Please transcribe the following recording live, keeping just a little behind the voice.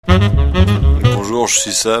Bonjour, je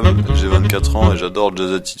suis Sam, j'ai 24 ans et j'adore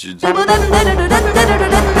Jazz Attitude.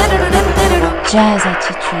 Jazz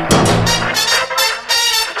Attitude.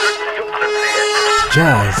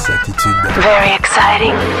 Jazz Attitude. Very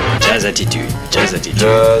exciting. Jazz Attitude, Jazz Attitude.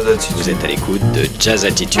 Jazz Attitude. Vous êtes à l'écoute de Jazz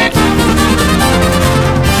Attitude.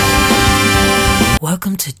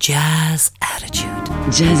 Welcome to Jazz Attitude.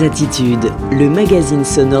 Jazz Attitude, le magazine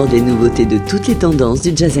sonore des nouveautés de toutes les tendances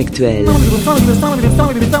du jazz actuel.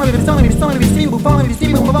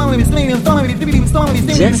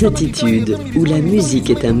 Jazz Attitude, où la musique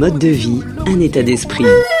est un mode de vie, un état d'esprit.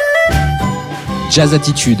 Jazz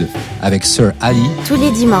Attitude avec Sir Ali Tous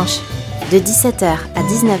les dimanches, de 17h à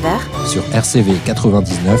 19h sur RCV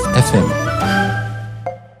 99 FM.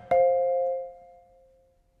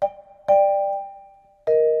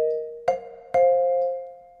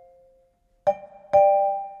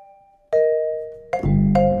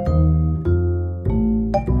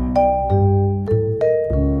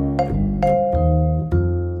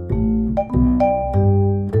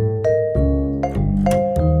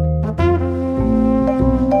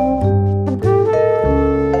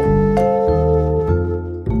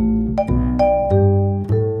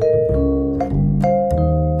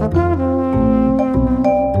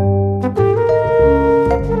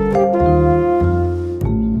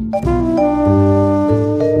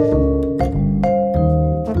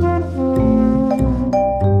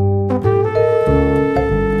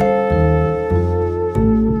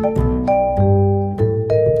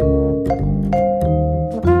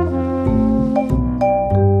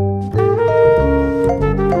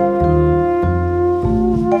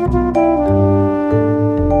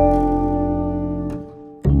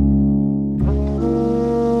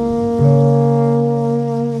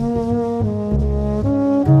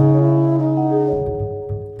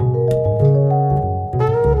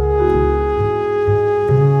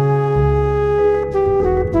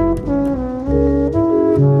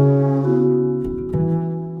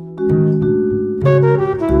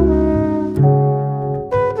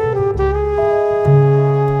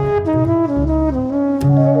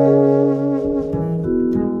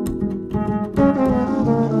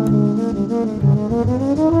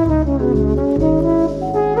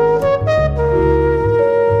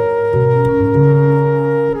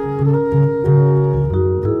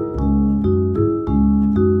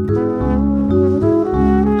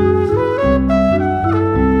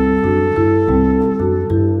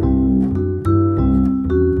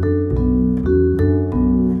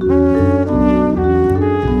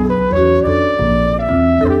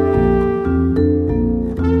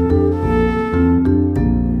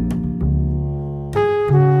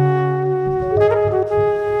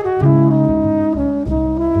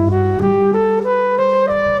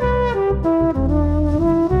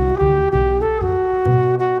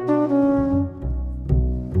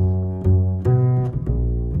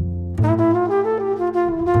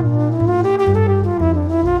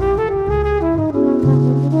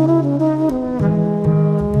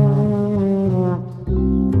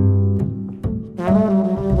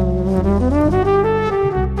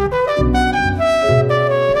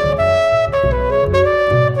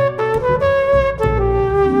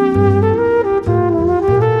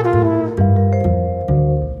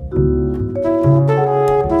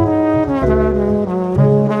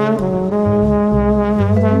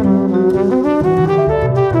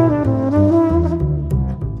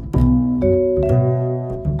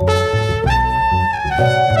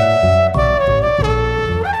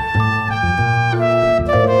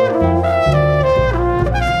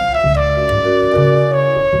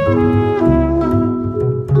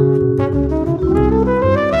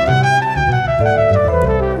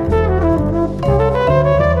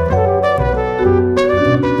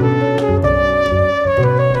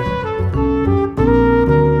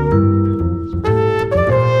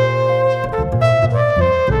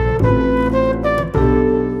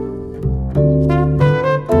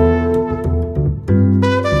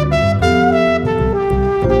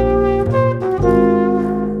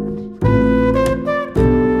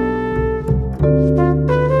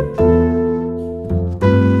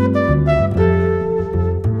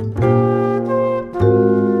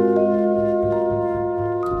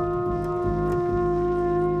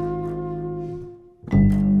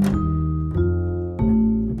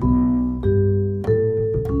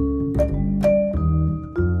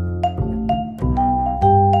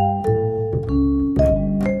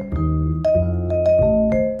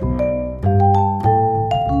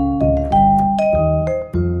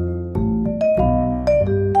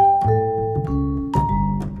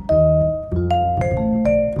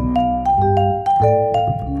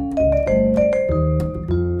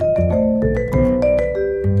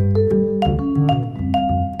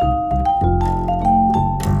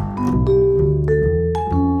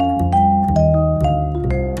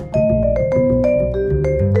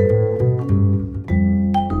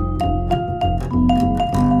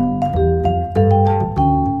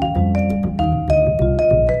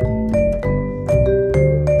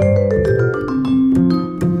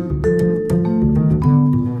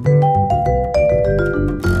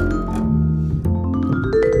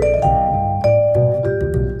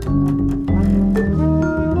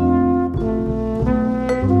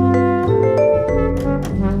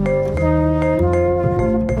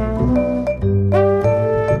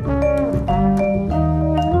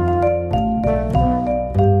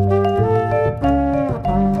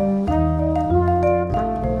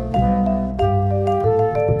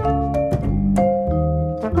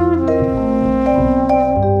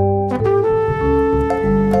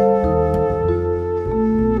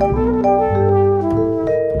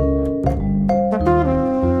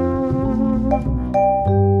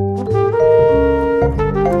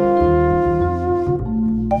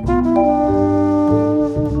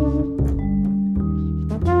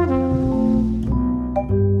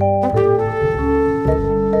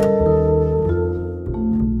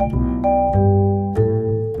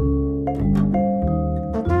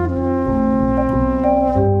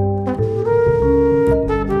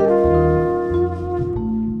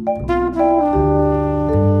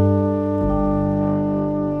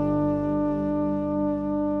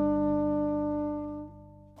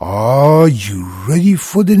 ready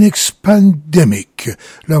for the next pandemic.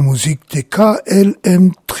 La musique des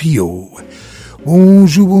KLM Trio.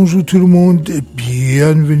 Bonjour tout le monde et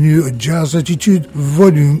bienvenue à Jazz Attitude,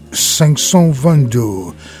 volume 522.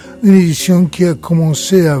 Une édition qui a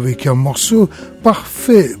commencé avec un morceau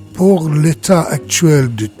parfait pour l'état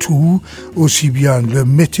actuel de tout, aussi bien le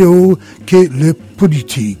météo que le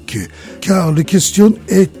politique. Car la question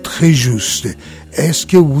est très juste. Est-ce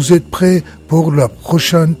que vous êtes prêts pour la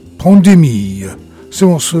prochaine pandémie? Ce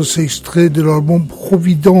morceau s'est extrait de l'album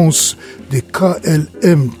Providence des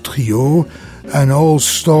KLM Trio, un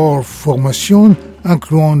all-star formation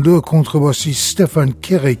incluant le contrebassiste Stefan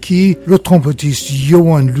Kerecki, le trompettiste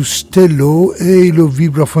Johan Lustello et le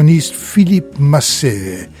vibraphoniste Philippe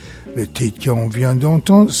Massé. Le titre qu'on vient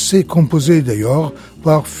d'entendre, c'est composé d'ailleurs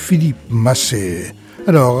par Philippe Massé.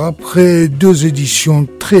 Alors, après 2 éditions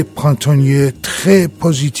très printanières, très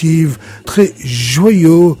positives, très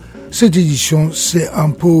joyeuses, cette édition, c'est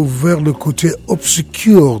un peu vers le côté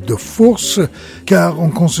obscur de force, car en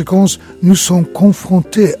conséquence, nous sommes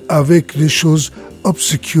confrontés avec les choses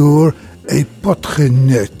obscures et pas très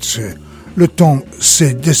nettes. Le temps,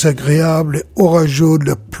 c'est désagréable et orageux,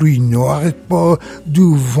 la pluie n'arrête pas,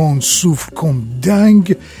 du vent souffle comme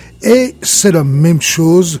dingue, et c'est la même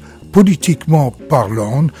chose politiquement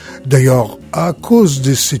parlant. D'ailleurs, à cause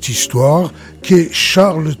de cette histoire, que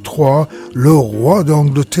Charles III, le roi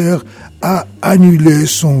d'Angleterre, a annulé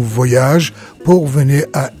son voyage pour venir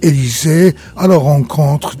à Élysée à la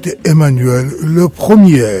rencontre d'Emmanuel le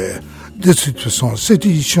Ier. De toute façon, cette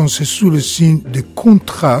édition, c'est sous le signe des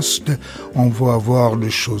contrastes. On va avoir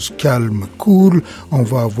les choses calmes, cool, on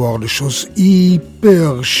va avoir les choses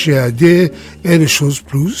hyper chiadées et les choses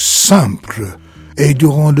plus simples. Et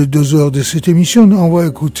durant les 2 heures de cette émission, on va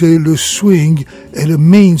écouter le swing et le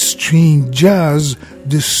mainstream jazz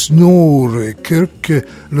de Snorre Kirk,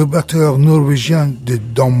 le batteur norvégien de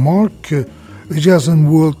Danemark, le jazz and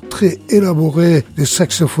world très élaboré des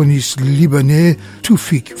saxophonistes libanais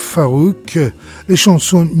Toufik Farouk, les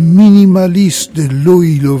chansons minimalistes de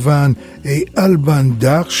Loï Lovan et Alban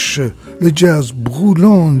Darch, le jazz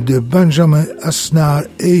brûlant de Benjamin Asnar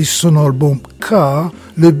et son album K,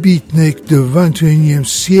 le beatnik du 21e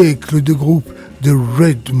siècle de groupe de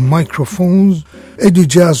Red Microphones et du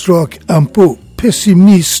jazz rock un peu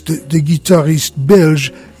pessimiste de guitariste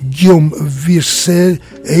belge Guillaume Virset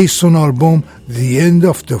et son album The End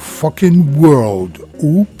of the Fucking World.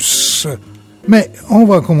 Oups! Mais on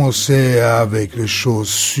va commencer avec les choses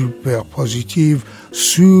super positives,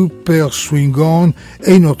 super swing-on,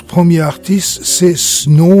 et notre premier artiste, c'est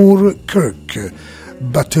Snorre Kirk,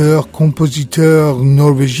 batteur-compositeur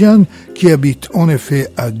norvégien qui habite en effet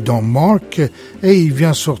à Danemark, et il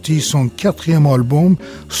vient sortir son 4e album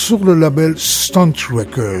sur le label Stunt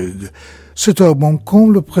Record. Cet album,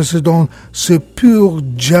 comme le précédent, c'est pur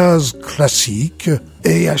jazz classique,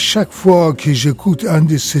 et à chaque fois que j'écoute un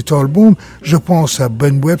de ces albums, je pense à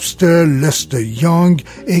Ben Webster, Lester Young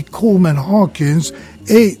et Coleman Hawkins,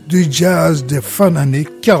 et du jazz des fin années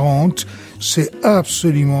 40. C'est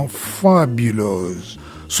absolument fabuleux.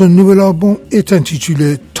 Son nouvel album est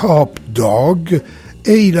intitulé Top Dog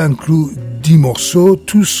et il inclut 10 morceaux,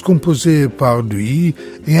 tous composés par lui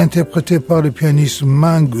et interprétés par le pianiste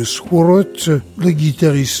Magnus Horot, le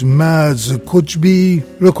guitariste Mads Kochby,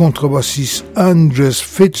 le contrebassiste Andres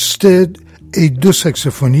Fitstedt et 2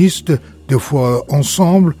 saxophonistes, des fois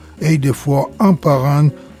ensemble et des fois un par un.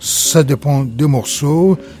 Ça dépend des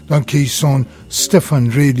morceaux, donc ils sont Stefan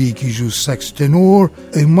Reilly qui joue sax ténor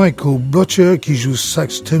et Michael Butcher qui joue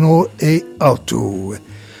sax ténor et alto.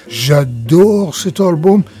 J'adore cet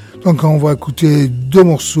album, donc on va écouter 2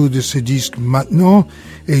 morceaux de ce disque maintenant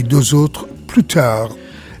et 2 autres plus tard.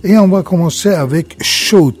 Et on va commencer avec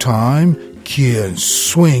Showtime, qui est un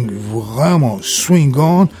swing, vraiment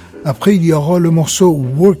swing-on. Après, il y aura le morceau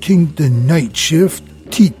Working the Night Shift,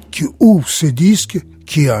 titre qui ouvre ce disque,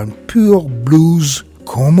 qui est un pur blues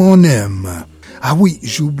comme on aime. Ah oui,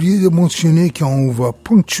 j'ai oublié de mentionner qu'on va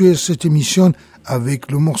ponctuer cette émission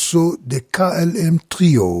avec le morceau des KLM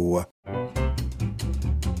Trio.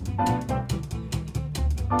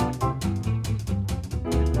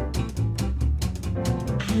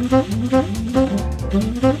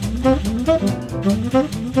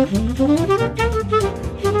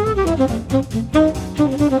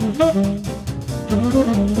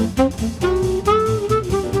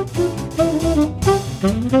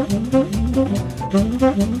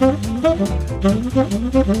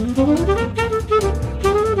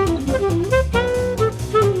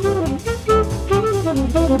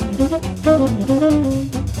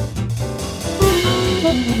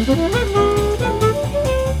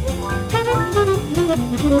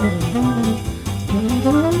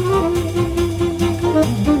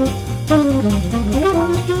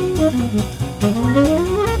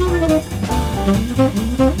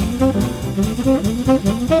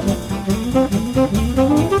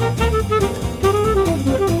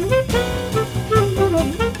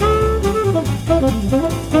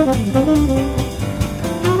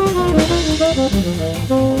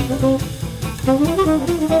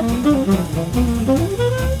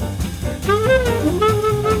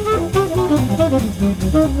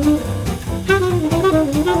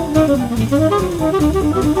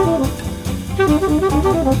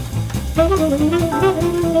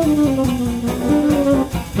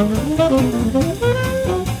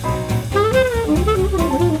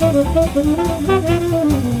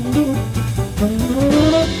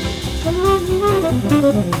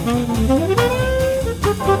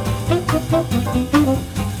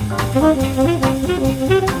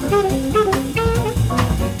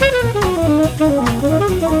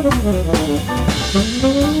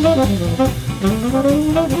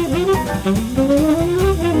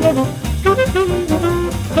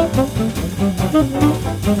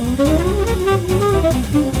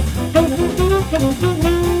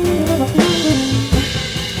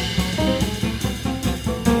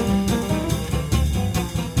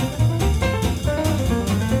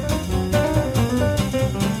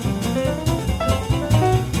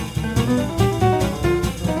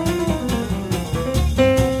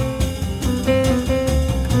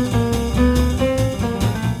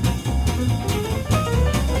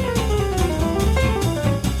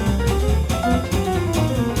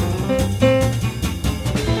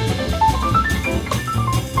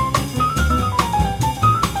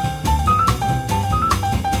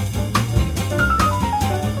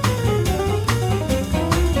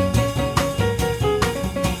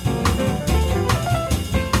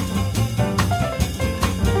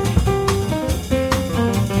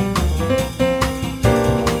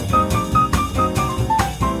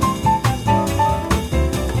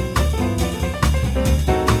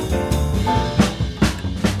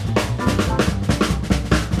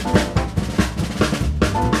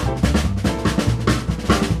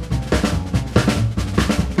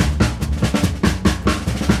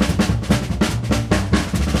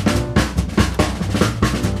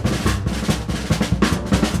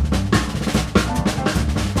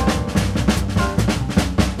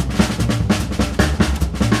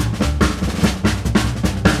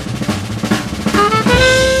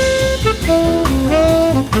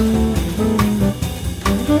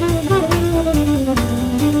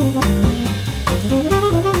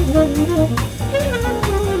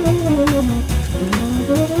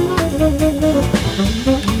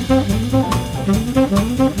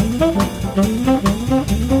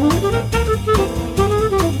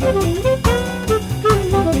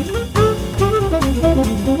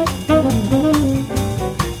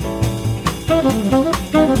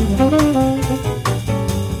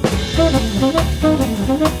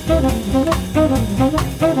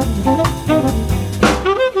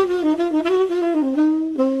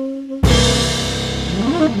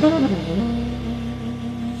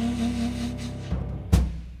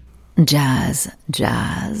 Jazz,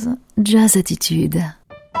 jazz, jazz attitude.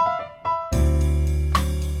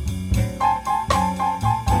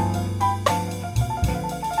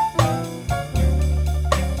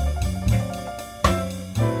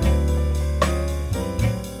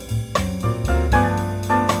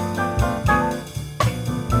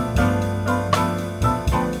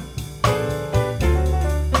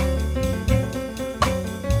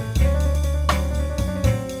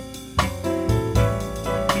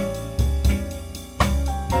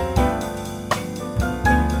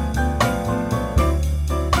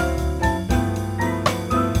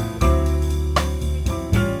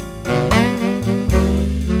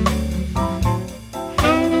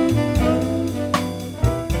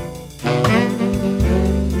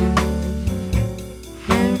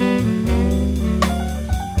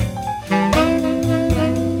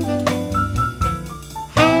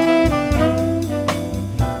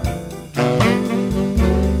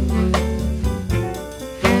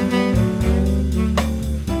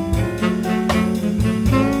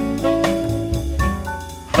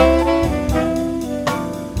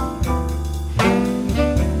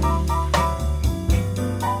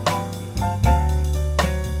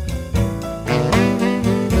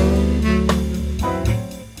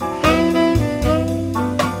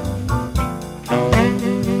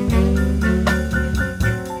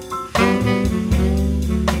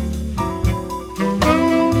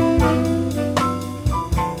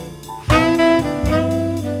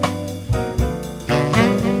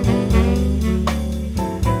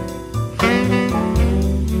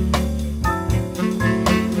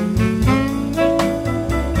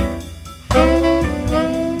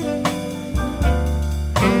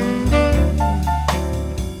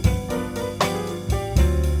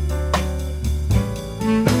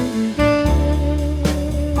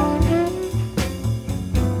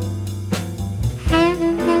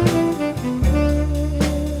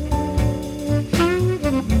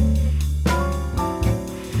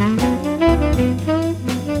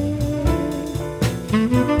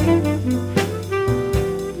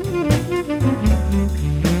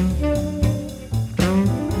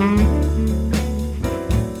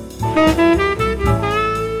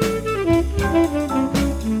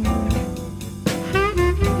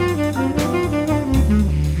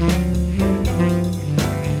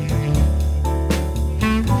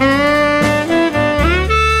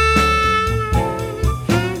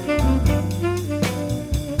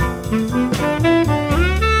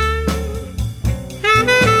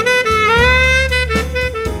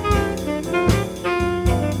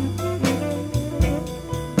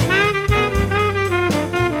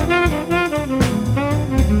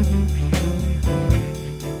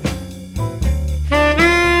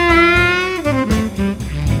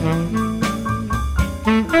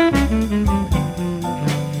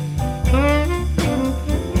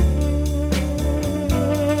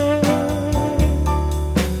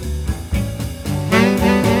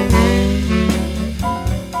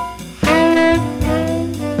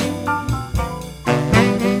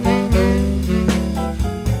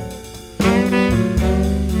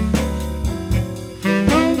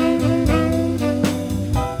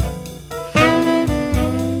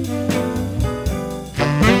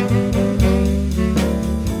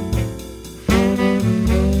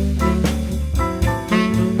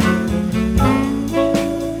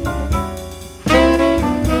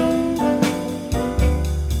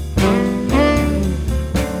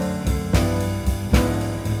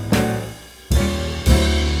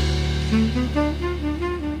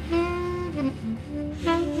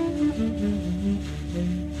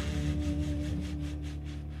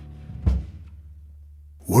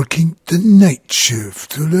 Working the Night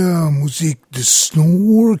Shift, la musique de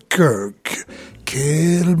Snore Kirk.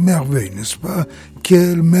 Quelle merveille, n'est-ce pas?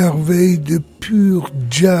 Quelle merveille de pur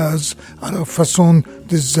jazz à la façon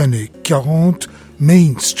des années 40,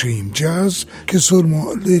 mainstream jazz, que seulement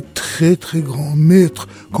les très très grands maîtres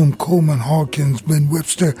comme Coleman Hawkins, Ben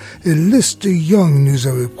Webster et Lester Young nous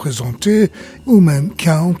avaient présenté, ou même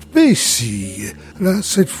Count Basie. Là,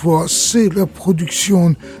 cette fois, c'est la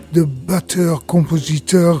production de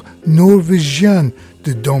batteur-compositeur norvégien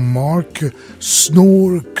de Denmark,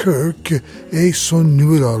 Snorre Kirk, et son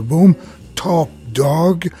nouvel album, Top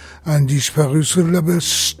Dog, a disparu sur le label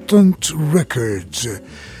Stunt Records.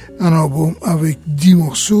 Un album avec 10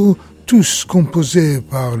 morceaux, tous composés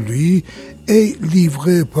par lui et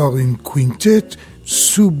livrés par une quintette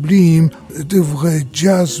sublime de vrais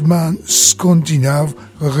jazzman scandinaves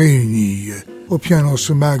réunis. Au piano,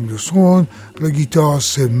 c'est Magnus Horn, la guitare,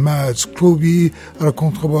 c'est Mads Kloby, à la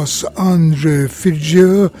contrebasse, André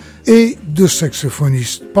Filger, et deux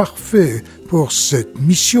saxophonistes parfaits pour cette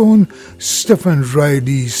mission, Stephen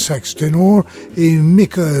Riley, sax ténor, et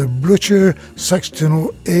Michael Blutcher, sax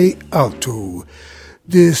ténor et alto.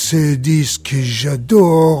 De ces disques que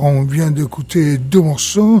j'adore, on vient d'écouter 2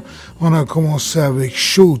 morceaux. On a commencé avec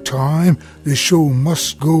Showtime, The Show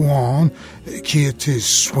Must Go On, qui était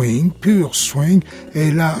swing, pur swing.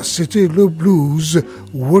 Et là, c'était le blues,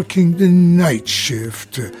 Working the Night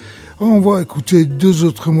Shift. On va écouter 2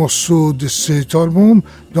 autres morceaux de cet album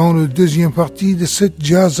dans la deuxième partie de cette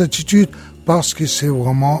jazz attitude parce que c'est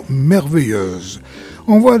vraiment merveilleuse.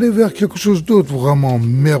 On va aller vers quelque chose d'autre vraiment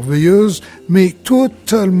merveilleuse, mais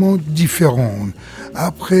totalement différent.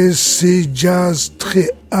 Après ces jazz très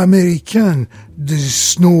américains de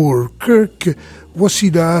Snorre Kirk, voici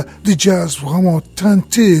là des jazz vraiment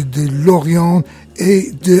teintés de l'Orient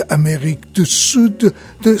et de Amérique du Sud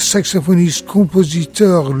de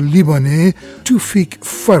saxophoniste-compositeur libanais Tawfik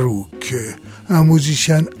Farrouk, un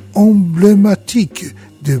musicien emblématique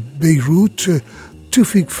de Beyrouth.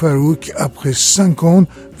 Tawfik Farrouk, après 5 ans,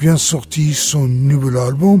 vient sortir son nouvel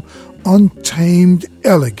album Untamed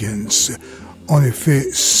Elegance. En effet,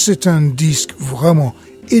 c'est un disque vraiment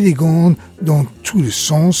élégant dans tous les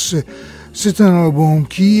sens. C'est un album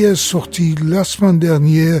qui est sorti la semaine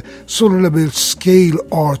dernière sur le label Scale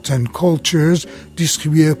Art and Cultures,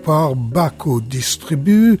 distribué par Baco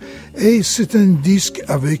Distribu, et c'est un disque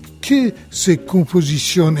avec que ses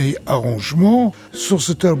compositions et arrangements. Sur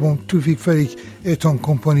cet album, Tawfik Farrouk est en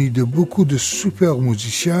compagnie de beaucoup de super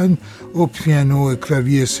musiciens. Au piano et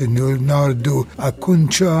clavier, c'est Leonardo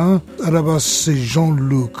Aconcha. À la basse, c'est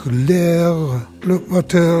Jean-Luc Lair. Le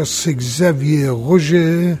batteur, c'est Xavier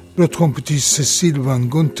Roger. Le trompettiste, c'est Sylvain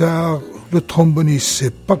Gontard. Le tromboniste,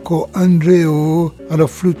 c'est Paco Andreo. À la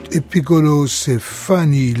flûte et piccolo, c'est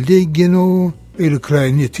Fanny Legueno. Et le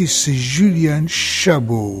clarinettiste, c'est Julien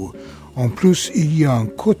Chabot. En plus, il y a un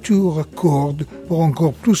quatuor à cordes pour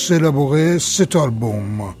encore plus élaborer cet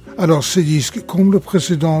album. Alors, ce disque, comme le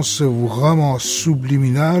précédent, c'est vraiment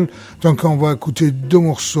subliminal. Donc, on va écouter 2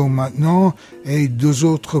 morceaux maintenant et 2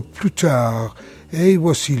 autres plus tard. Et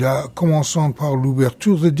voici là, commençons par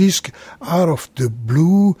l'ouverture de disque Out of the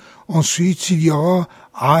Blue. Ensuite, il y aura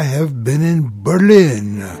I Have Been in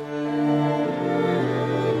Berlin.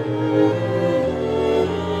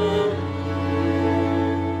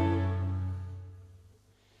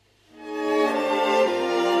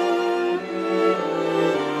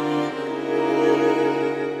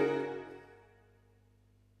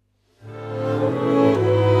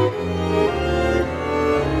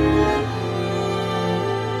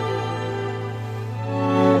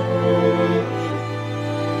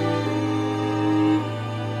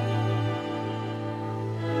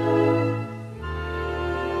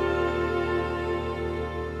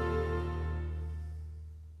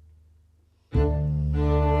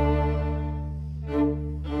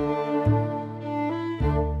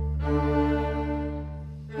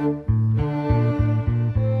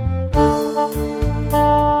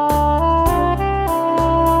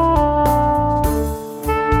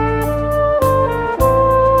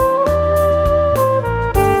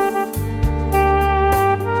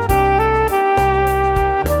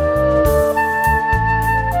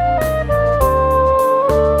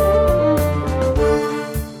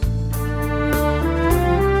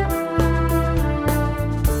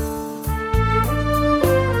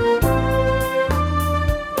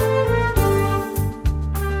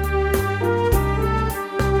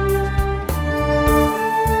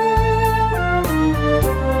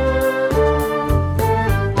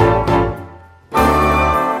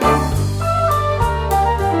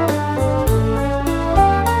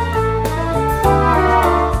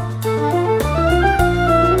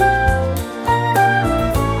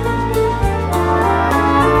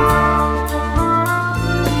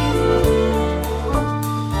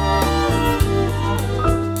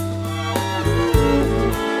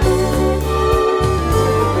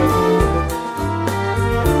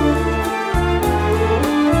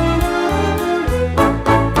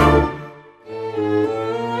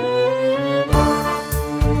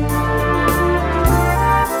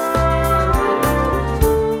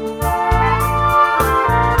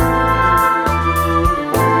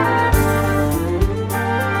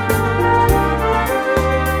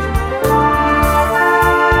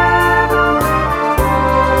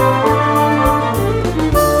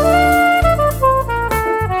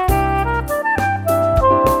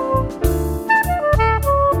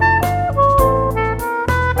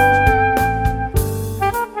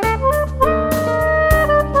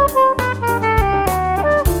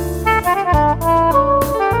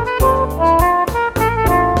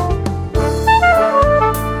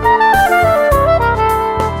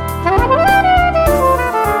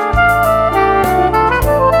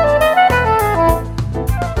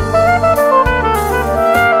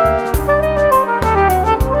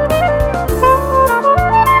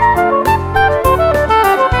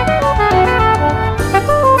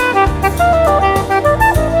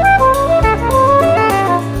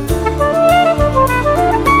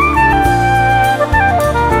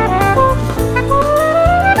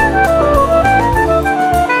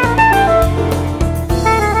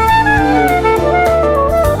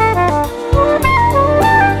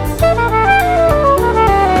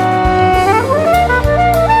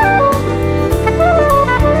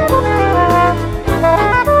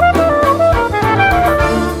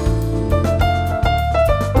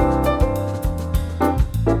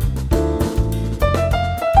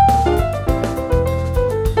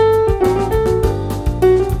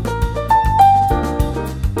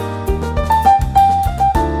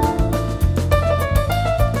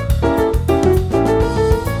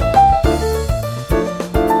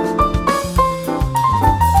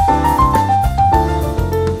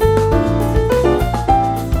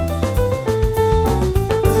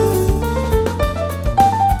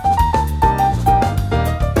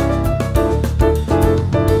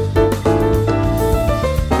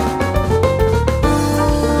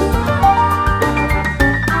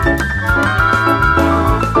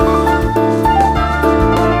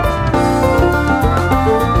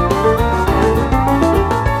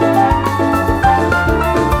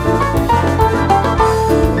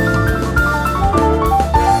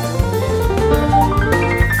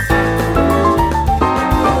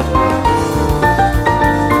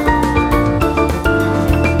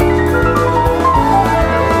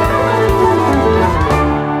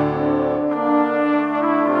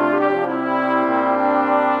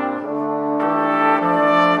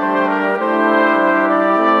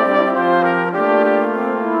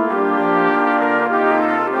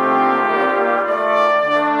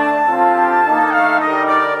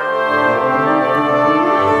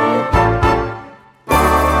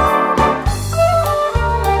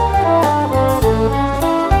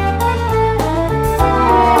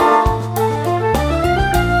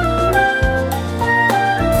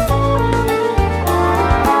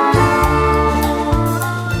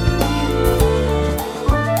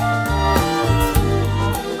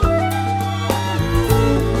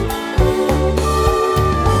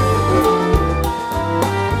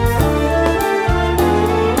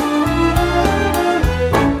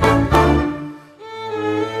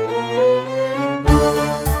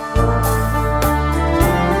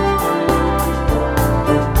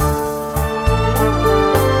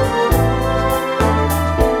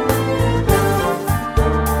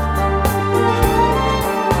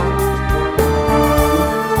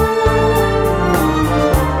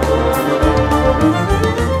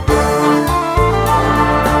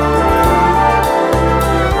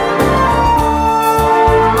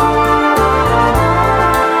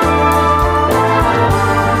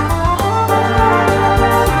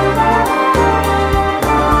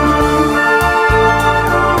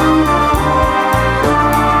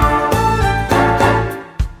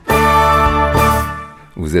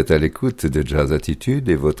 Vous êtes à l'écoute de Jazz Attitude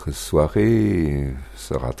et votre soirée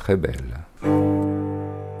sera très belle.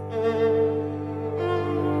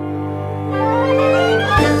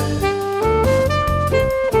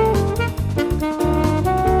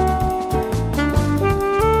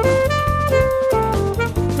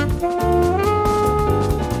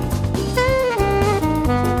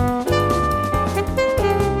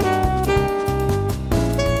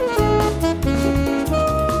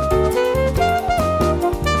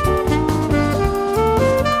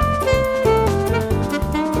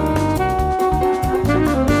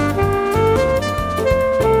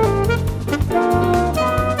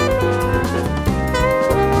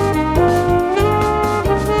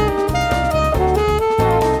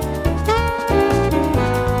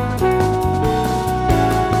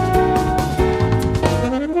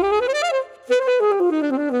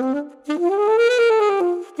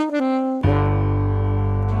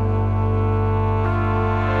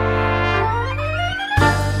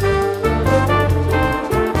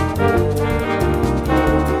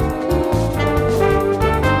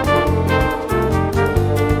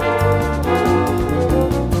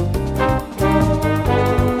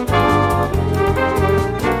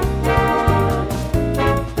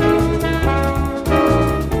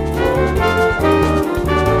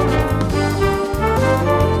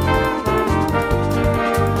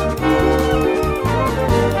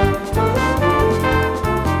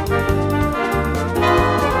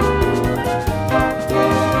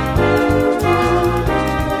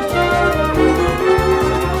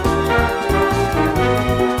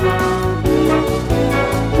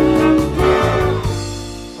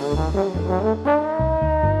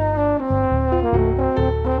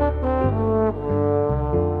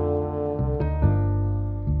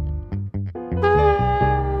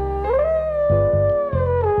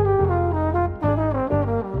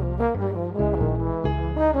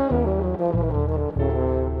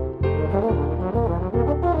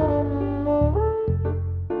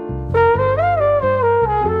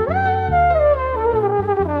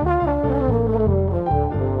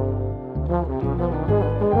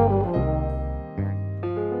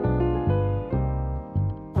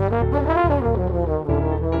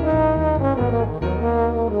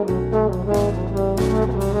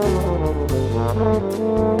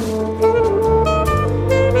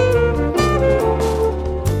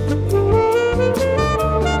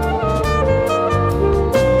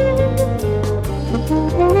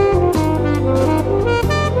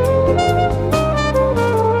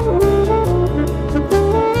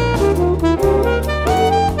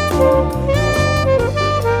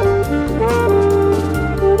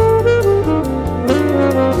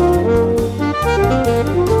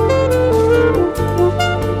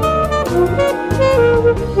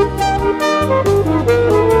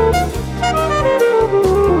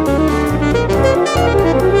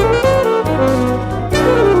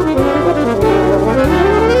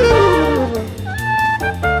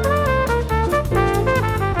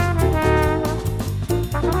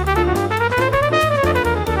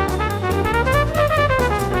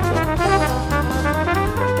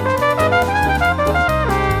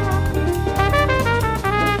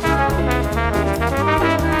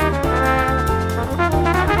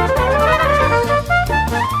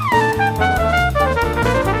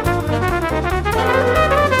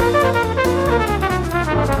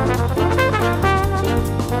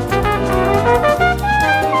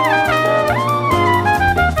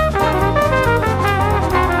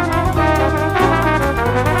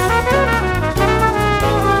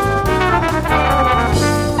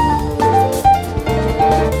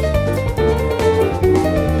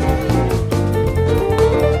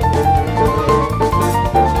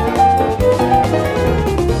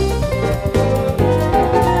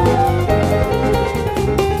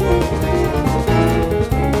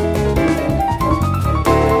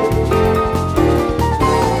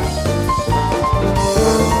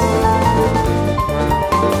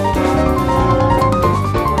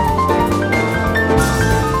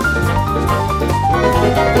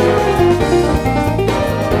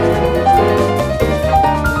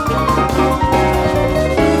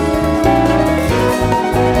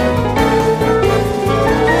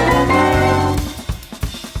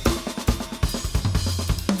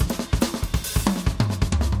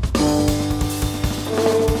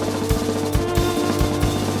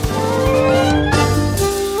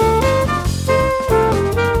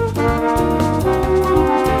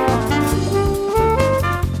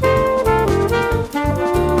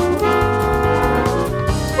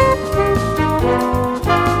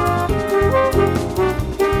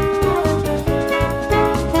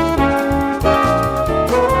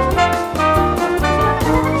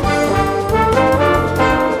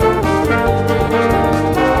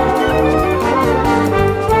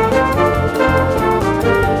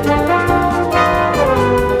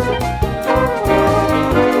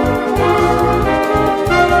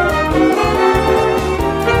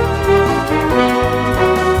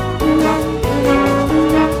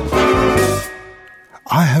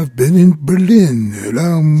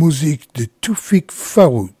 Toufik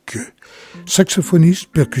Farouk. Saxophoniste,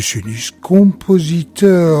 percussionniste,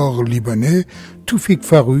 compositeur libanais, Toufik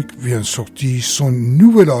Farouk vient sortir son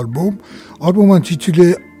nouvel album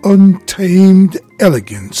intitulé Untamed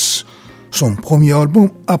Elegance. Son premier album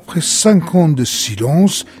après 5 ans de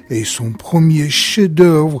silence et son premier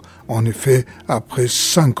chef-d'œuvre, en effet, après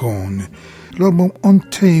 5 ans. L'album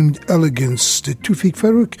Untamed Elegance de Toufik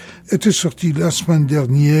Farouk était sorti la semaine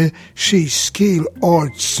dernière chez Scale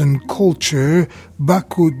Arts and Culture,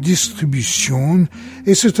 Baco Distribution,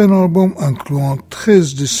 et c'est un album incluant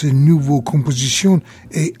 13 de ses nouveaux compositions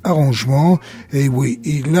et arrangements. Et oui,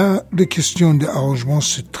 et là, la question des arrangements,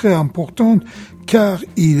 c'est très important, car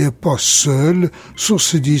il n'est pas seul. Sur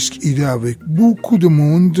ce disque, il est avec beaucoup de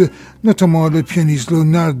monde, notamment le pianiste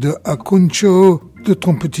Leonardo Acuncio, le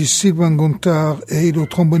trompettiste Sylvain Gontard et le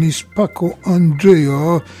tromboniste Paco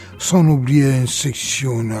Andrea, sans oublier une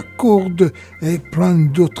section à cordes et plein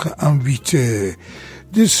d'autres invités.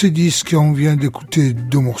 De ce disque, on vient d'écouter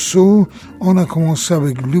 2 morceaux. On a commencé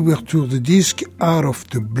avec l'ouverture de disque Out of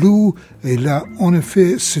the Blue, et là, en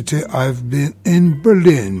effet, c'était I've Been in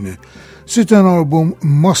Berlin. C'est un album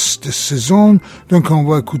must de saison, donc on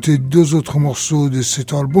va écouter 2 autres morceaux de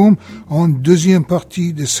cet album en deuxième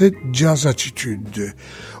partie de cette Jazz Attitude.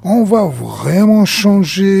 On va vraiment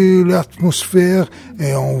changer l'atmosphère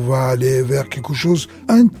et on va aller vers quelque chose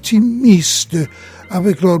intimiste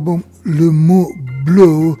avec l'album Le Mot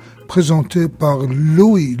Bleu, présenté par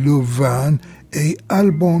Louis Levan et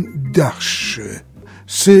Alban Darche.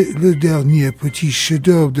 C'est le dernier petit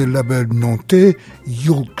chef-d'œuvre du label nantais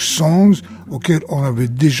Yolk Songs, auquel on avait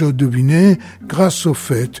déjà deviné grâce au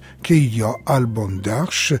fait qu'il y a Alban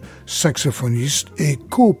Darche, saxophoniste et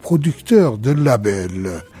coproducteur de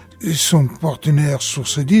label. Et son partenaire sur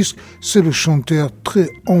ce disque, c'est le chanteur très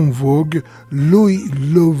en vogue Louis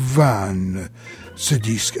Levan. Ce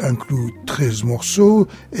disque inclut 13 morceaux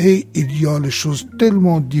et il y a les choses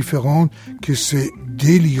tellement différentes que c'est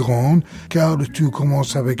délirant, car le tout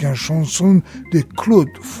commence avec une chanson de Claude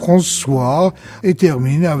François et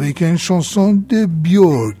termine avec une chanson de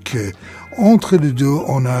Björk. Entre les deux,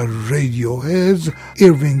 on a Radiohead,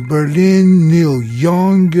 Irving Berlin, Neil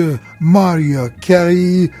Young, Mariah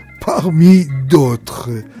Carey, parmi d'autres.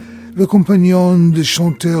 Le compagnon du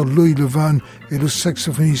chanteur Louis Levan et le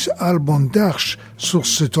saxophoniste Alban Darche sur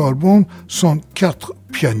cet album sont 4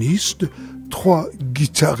 pianistes, 3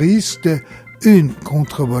 guitaristes, 1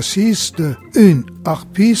 contrebassiste, 1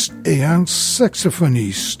 harpiste et 1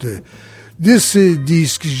 saxophoniste. De ces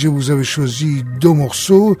disques, je vous avais choisi 2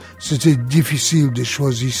 morceaux. C'était difficile de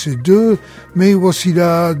choisir ces 2, mais voici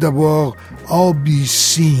là d'abord I'll Be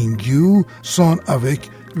Seeing You, son avec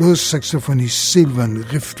le saxophoniste Sylvain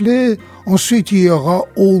Riflet. Ensuite, il y aura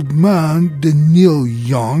Old Man de Neil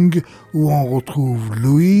Young, où on retrouve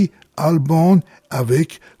Louis Alban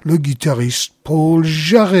avec le guitariste Paul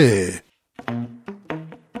Jarret.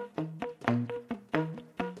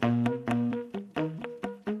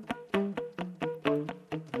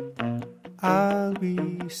 I'll be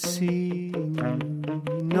seeing you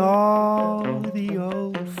in all the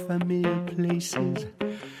old familiar places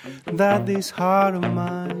that this heart of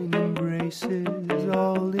mine embraces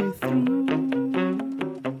all day through.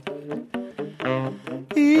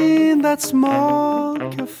 In that small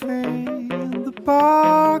cafe, in the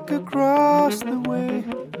park across the way,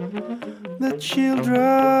 the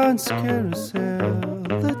children's carousel,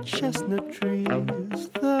 the chestnut trees,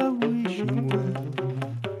 the wishing well.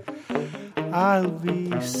 I'll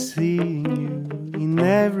be seeing you in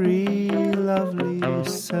every lovely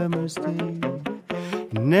summer's day,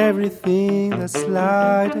 in everything that's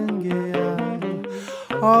light and gay.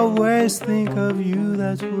 I'll always think of you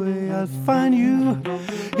that way. I'll find you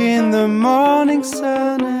in the morning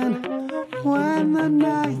sun, and when the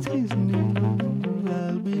night is new,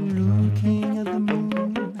 I'll be looking at the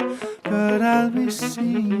moon, but I'll be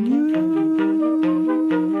seeing you.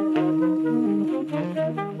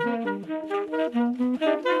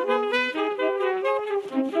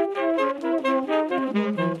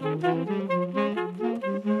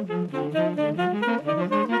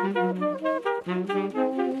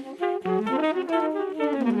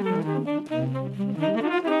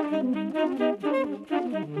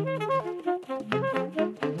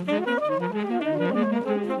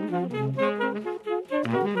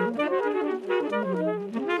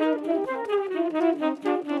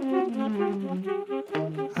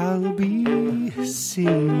 I'll be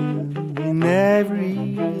seeing you in every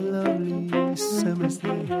lovely summer's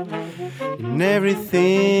day. In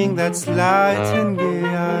everything that's light and gay,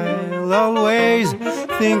 I'll always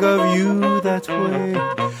think of you that way.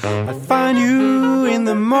 I find you in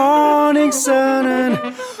the morning sun, and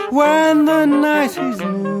when the night is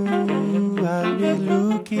new, I'll be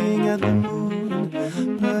looking at the moon,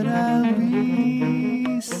 but I'll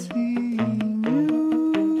be seeing you.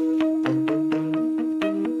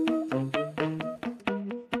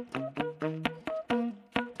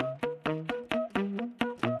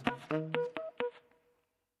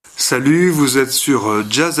 Salut, vous êtes sur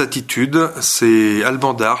Jazz Attitude, c'est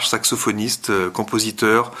Alban Darche, saxophoniste,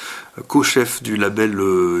 compositeur, co-chef du label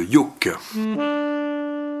Yoke.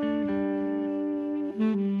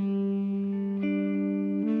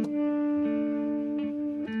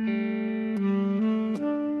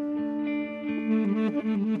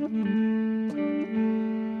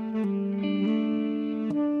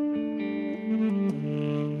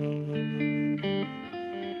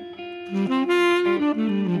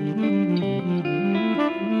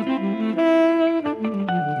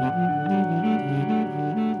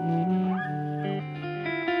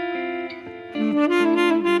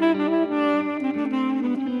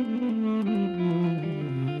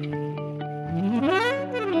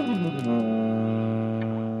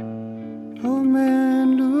 Oh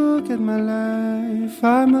man, look at my life,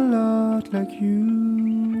 I'm a lot like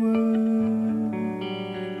you were.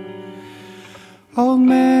 Oh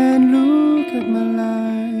man, look at my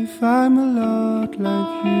life, I'm a lot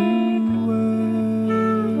like you were.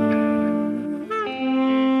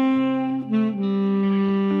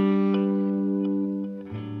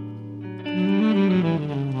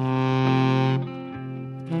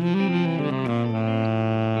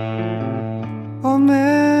 Oh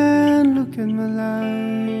man, look at my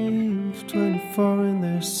life, 24 and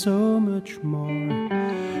there's so much more.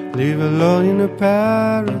 Live alone in a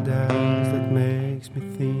paradise that makes me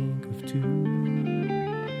think of two.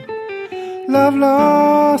 Love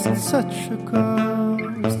lost at such a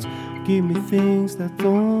cost. Give me things that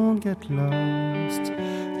don't get lost,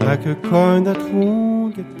 like a coin that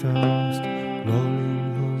won't get tossed,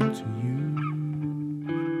 rolling home to you.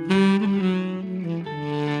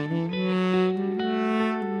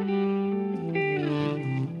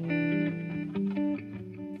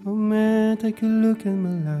 Oh man, take a look at my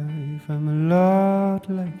life, I'm a lot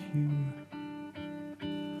like you.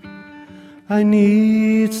 I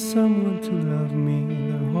need someone to love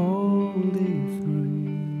me the whole day through.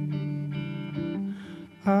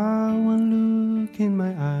 I want look in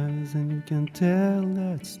my eyes and you can tell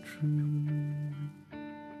that's true.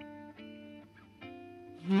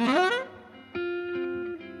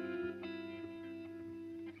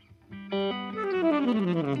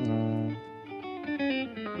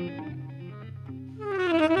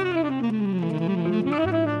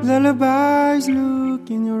 Lullabies look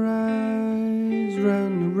in your eyes,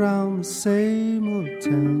 run around the same old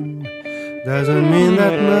town. Doesn't mean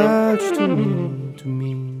that much to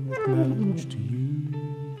mean that much to you.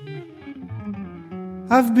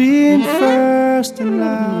 I've been first and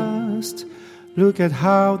last, look at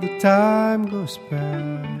how the time goes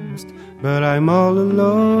past. But I'm all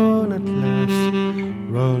alone at last,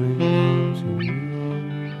 rolling home to you.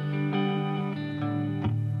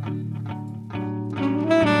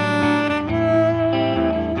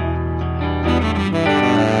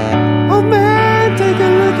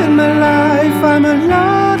 My life, I'm a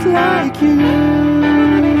lot like you.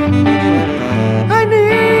 I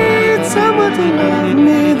need someone to love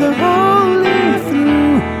me the whole day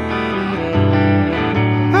through.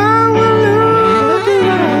 I will look in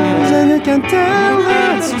your eyes and you can tell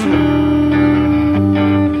that's true.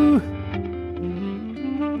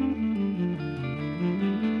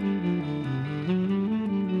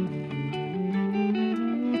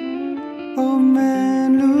 Oh man,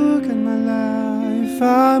 look at my life,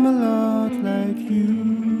 I'm a lot like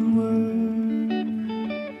you were.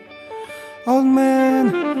 Old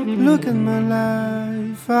man, look at my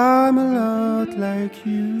life, I'm a lot like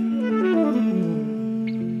you were.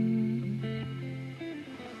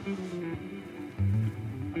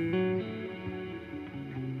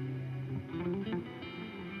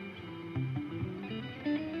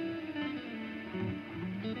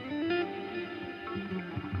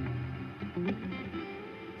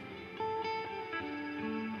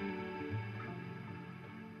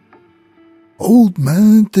 Old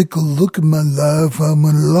man, take a look at my life, I'm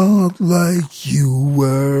a lot like you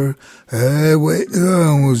were. Eh ouais,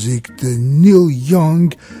 la musique de Neil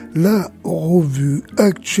Young, la revue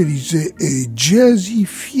actualisée et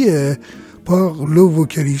jazzifiée par le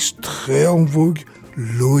vocaliste très en vogue,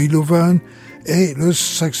 Louis Lovan, est le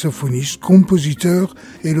saxophoniste, compositeur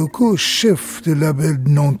et le co-chef du label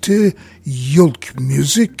nantais Yolk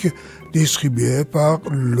Music, distribué par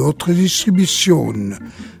l'autre distribution.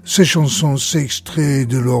 Ces chansons s'extraient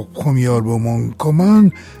de leur premier album en commun,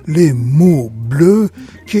 Les Mots Bleus,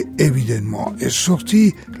 qui évidemment est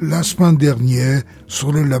sorti la semaine dernière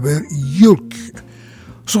sur le label Yolk.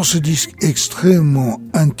 Sur ce disque extrêmement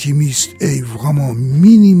intimiste et vraiment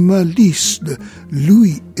minimaliste,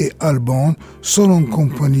 Louis et Alban sont en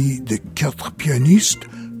compagnie de 4 pianistes,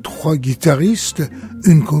 3 guitaristes,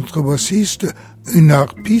 une contrebassiste, une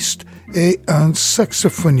harpiste et un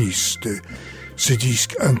saxophoniste. Ce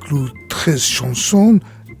disque inclut 13 chansons,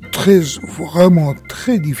 13 vraiment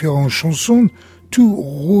très différentes chansons, tout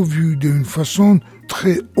revues d'une façon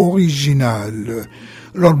très originale.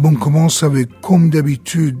 L'album commence avec, comme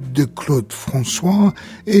d'habitude, de Claude François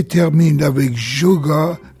et termine avec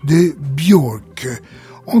Yoga de Björk.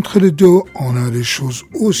 Entre les deux, on a des choses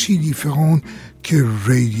aussi différentes que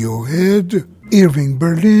Radiohead, Irving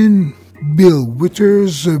Berlin, Bill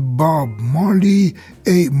Withers, Bob Marley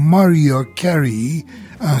et Mariah Carey,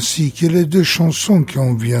 ainsi que les 2 chansons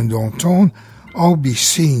qu'on vient d'entendre, I'll Be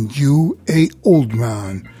Seeing You et Old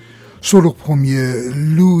Man. Sur le premier,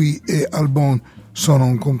 Louis et Alban sont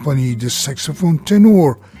en compagnie de saxophone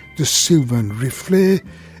ténor de Sylvain Riflet,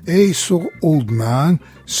 et sur Old Man,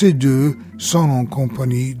 ces 2 sont en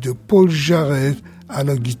compagnie de Paul Jarret à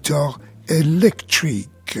la guitare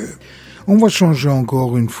électrique. On va changer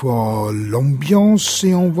encore une fois l'ambiance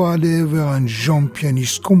et on va aller vers un jeune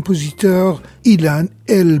pianiste-compositeur, Ilan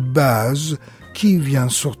Elbaz, qui vient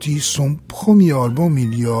sortir son premier album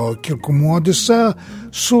il y a quelques mois de ça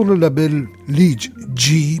sur le label Lead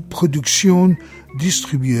G Productions,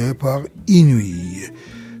 distribué par Inuit.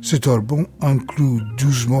 Cet album inclut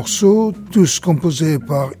 12 morceaux, tous composés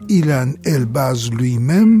par Ilan Elbaz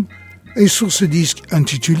lui-même. Et sur ce disque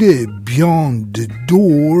intitulé Beyond the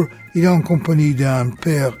Door, il est en compagnie d'un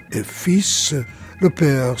père et fils. Le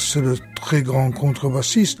père, c'est le très grand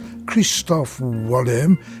contrebassiste Christophe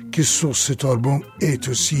Wallem, qui sur cet album est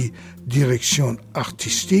aussi direction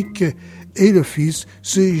artistique. Et le fils,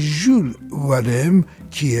 c'est Jules Wallem,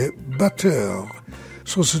 qui est batteur.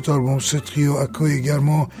 Sur cet album, ce trio accueille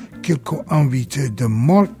également quelques invités de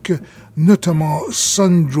marque, notamment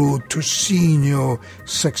Sandro Torsino,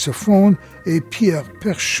 saxophone, et Pierre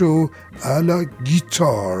Perchaud à la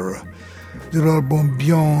guitare. De l'album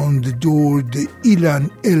Beyond the Door de Ilan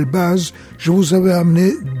Elbaz, je vous avais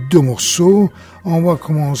amené 2 morceaux. On va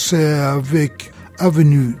commencer avec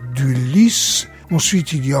Avenue du Lys.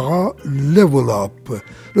 Ensuite, il y aura Level Up.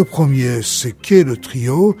 Le premier, c'est qu'est le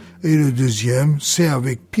trio, et le deuxième, c'est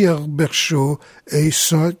avec Pierre Perchaud et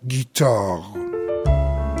sa guitare.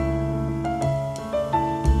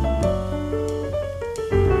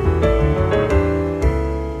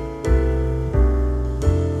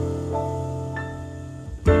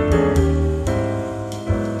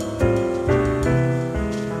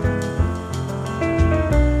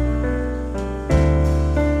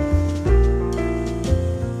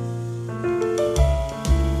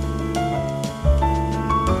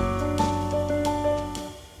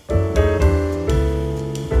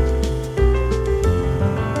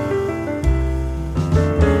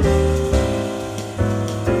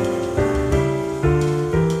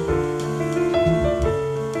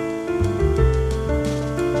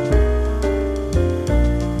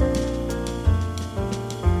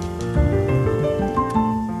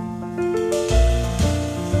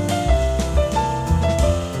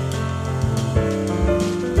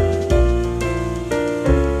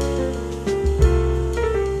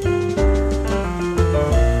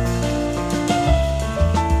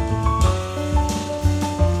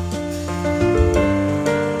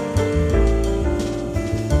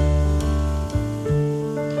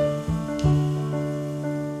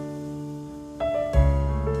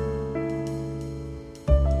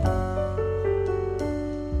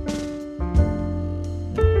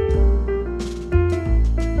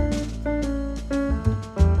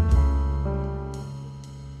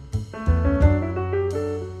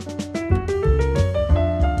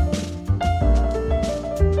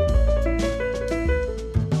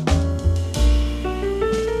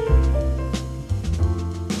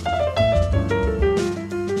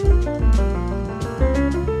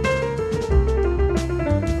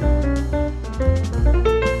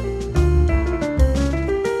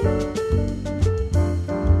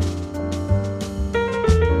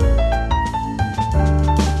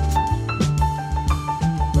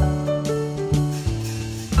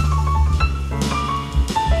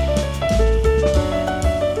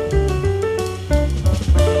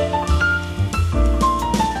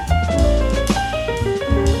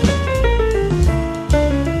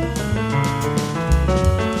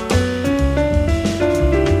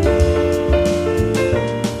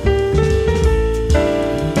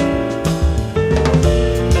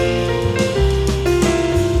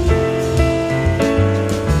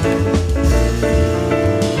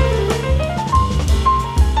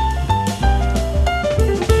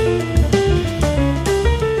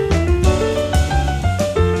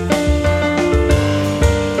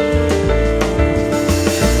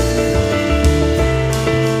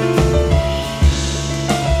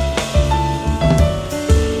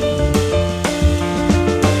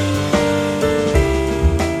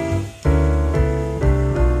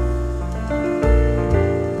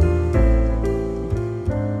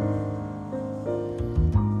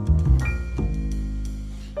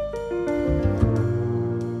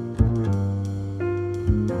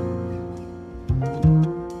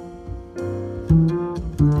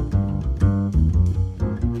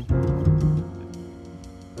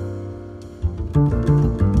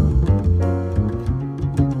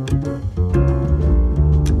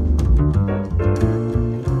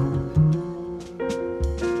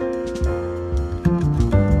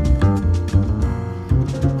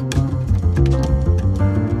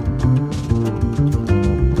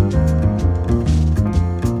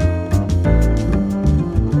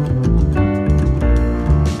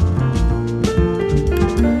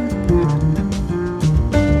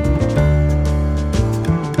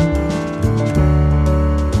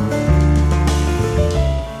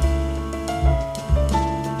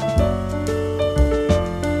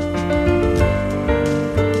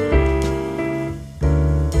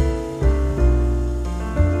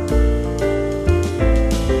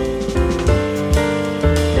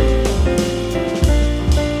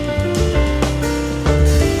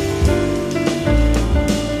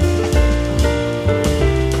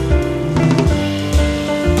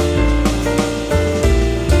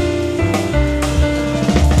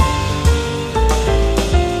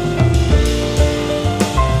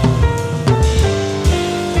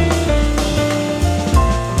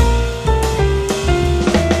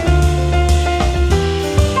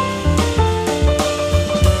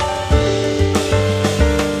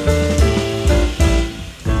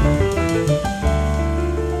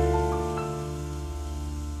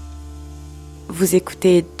 Vous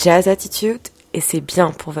écoutez Jazz Attitude et c'est bien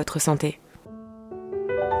pour votre santé.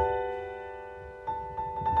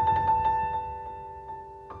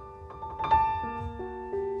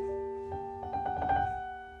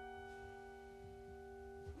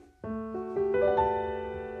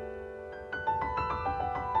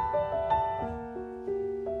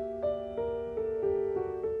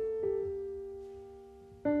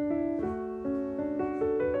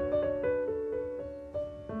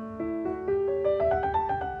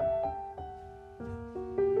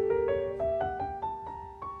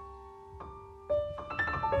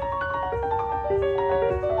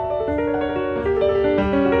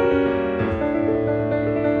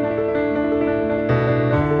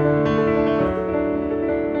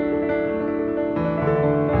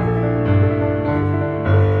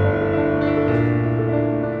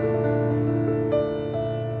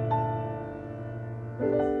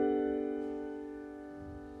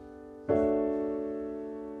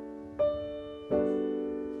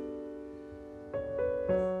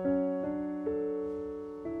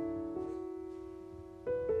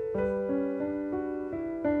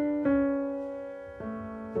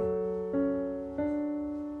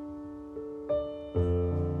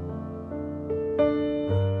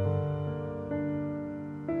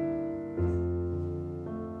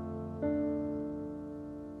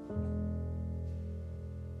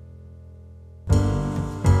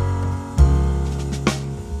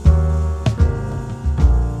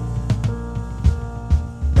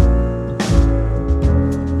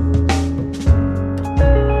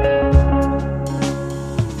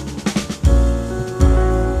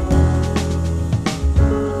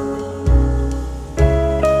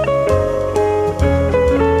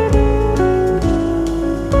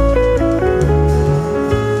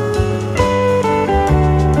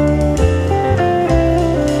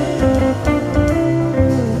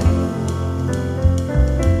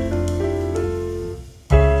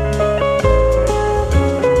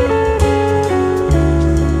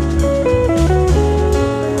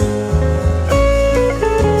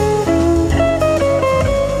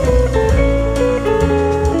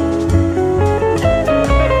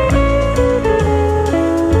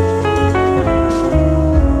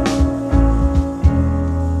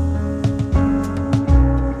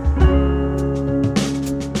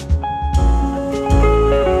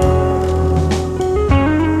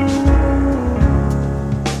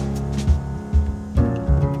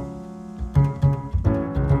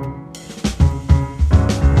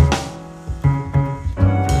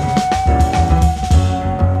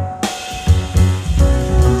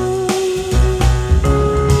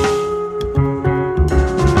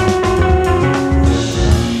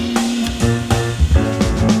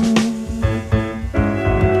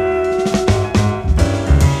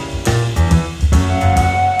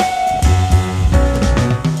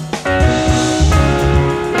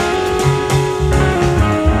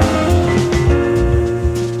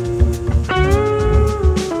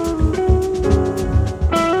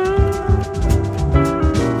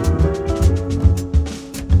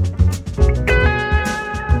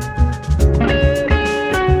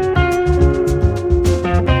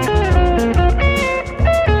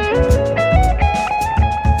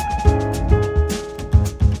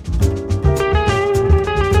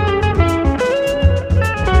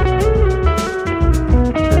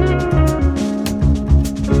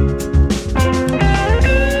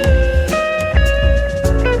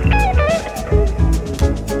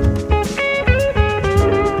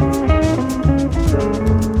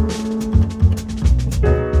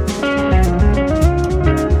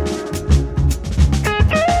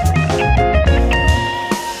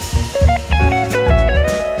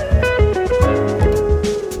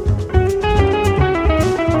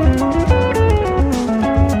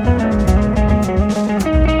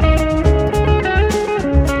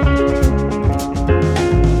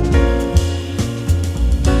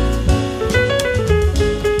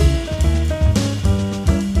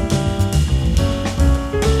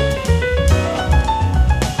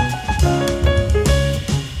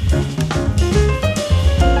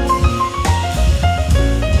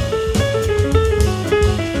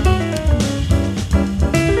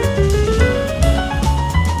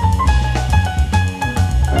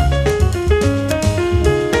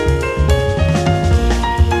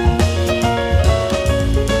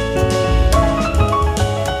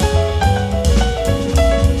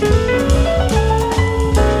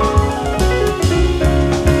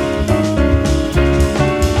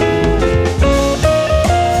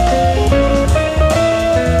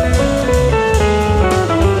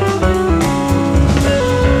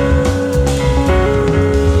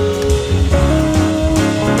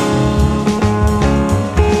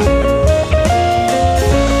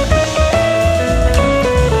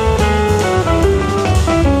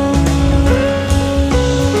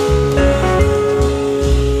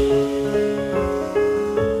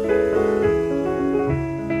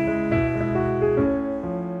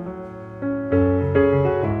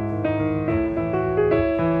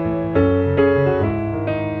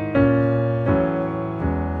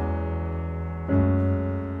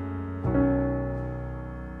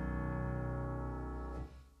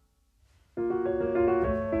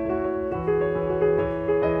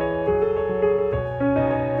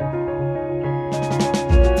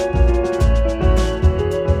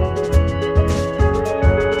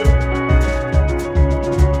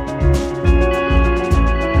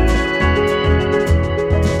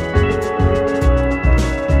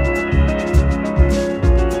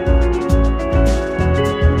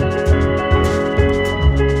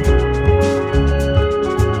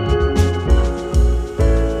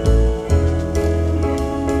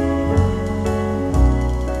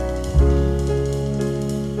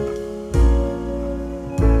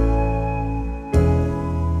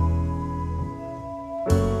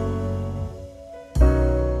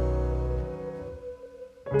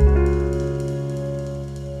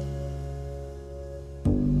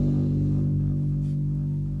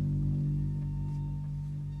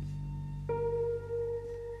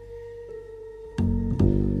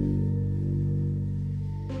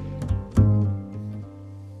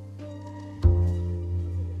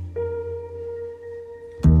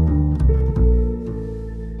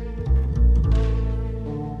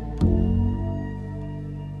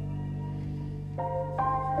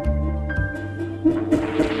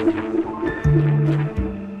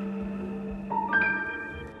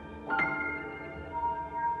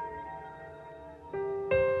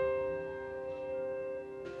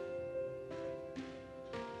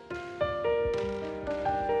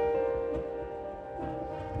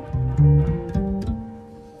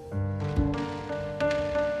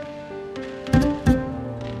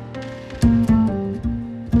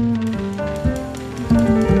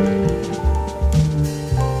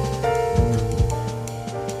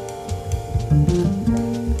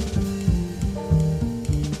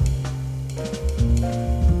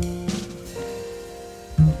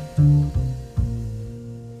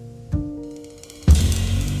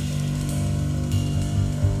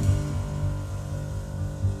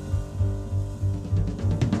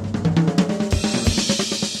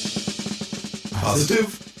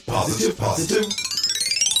 Positive.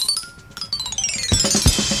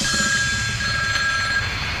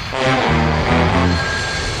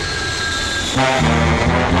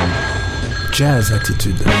 Jazz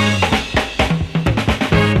Attitude.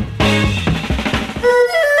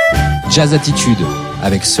 Jazz Attitude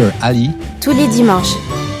avec Sir Ali. Tous les dimanches,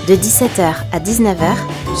 de 17h à 19h.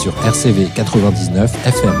 Sur RCV 99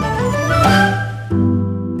 FM.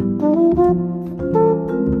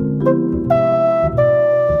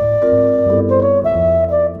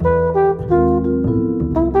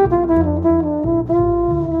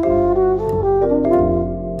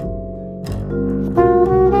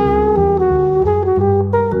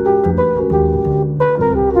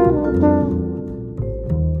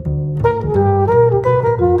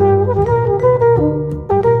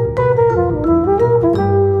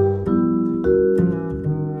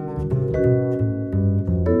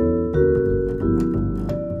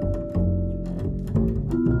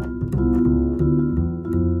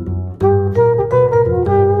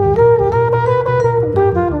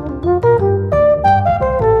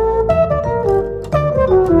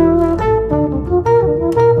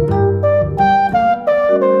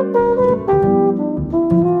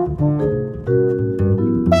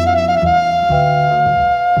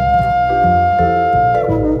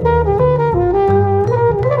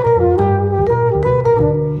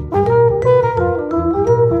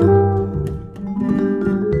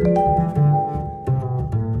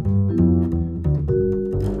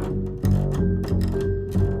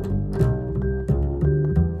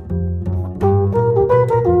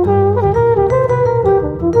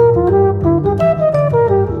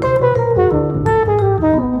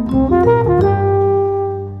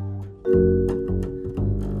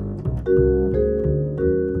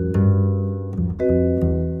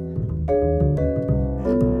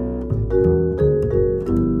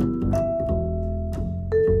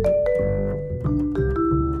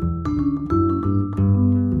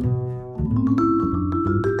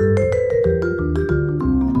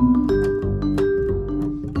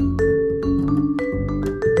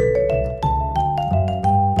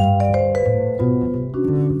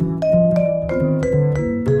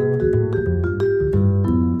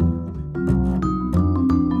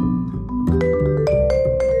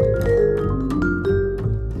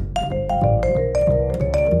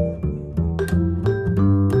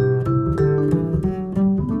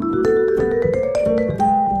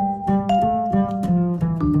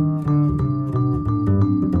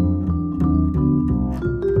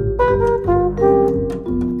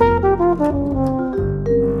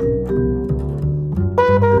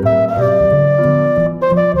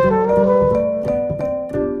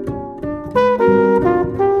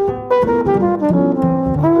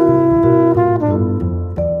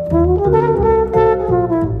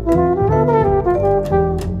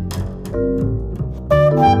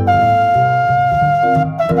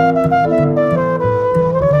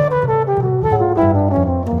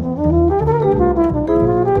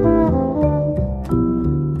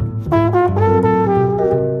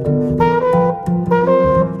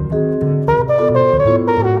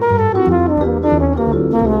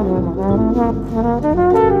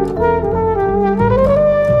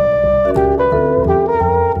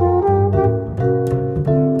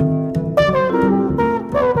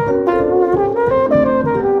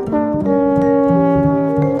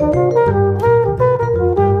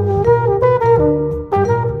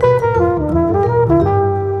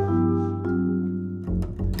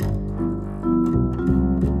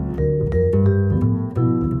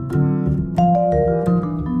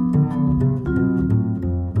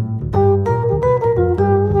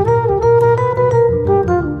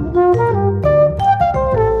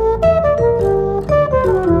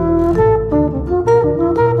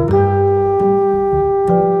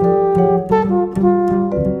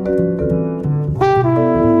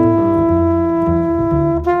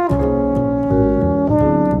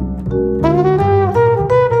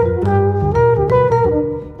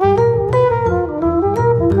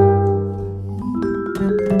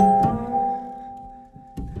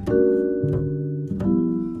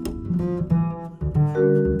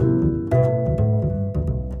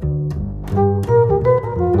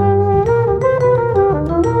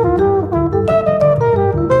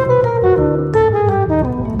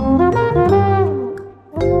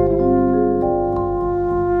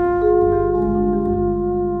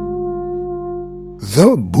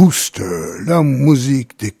 The Booster, la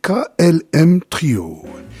musique de KLM Trio.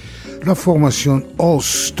 la formation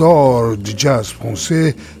All-Star du jazz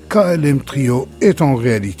français KLM Trio est en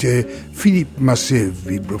réalité Philippe Massé,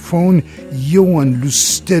 vibraphone, Johan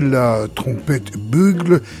Lustella, trompette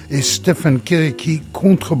bugle et Stéphane Kéréki,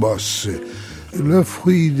 contrebasse. Le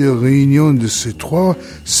fruit de réunion de ces trois,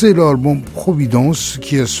 c'est l'album Providence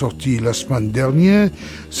qui est sorti la semaine dernière.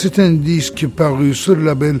 C'est un disque paru sur le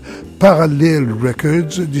label Parallel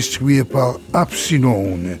Records, distribué par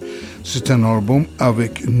Absilon. C'est un album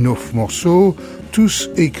avec 9 morceaux, tous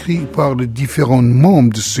écrits par les différents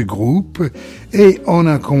membres de ce groupe. Et on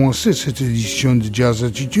a commencé cette édition de Jazz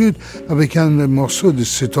Attitude avec un morceau de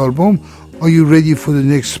cet album, Are You Ready for the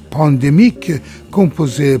Next Pandemic,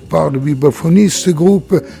 composé par le vibraphoniste du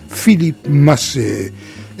groupe Philippe Massé.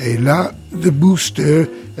 Et là, The Booster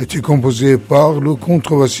était composé par le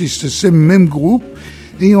contrebassiste de ce même groupe.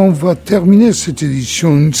 Et on va terminer cette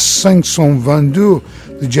édition 522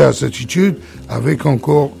 de Jazz Attitude avec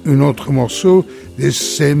encore un autre morceau de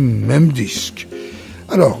ces mêmes disques.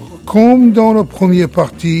 Alors, comme dans la première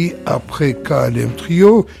partie, après KLM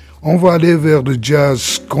Trio, on va aller vers le jazz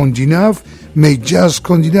scandinave, mais jazz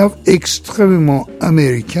scandinave extrêmement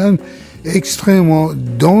américain, extrêmement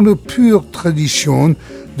dans la pure tradition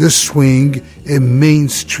de swing et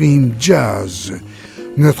mainstream jazz.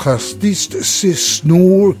 Notre artiste, c'est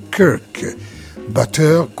Snorre Kirk,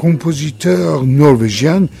 batteur, compositeur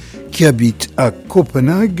norvégien qui habite à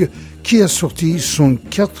Copenhague, qui a sorti son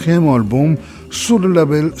 4e album sur le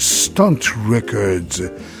label Stunt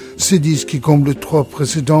Records. Ce disque, comme les 3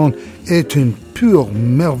 précédents, est une pure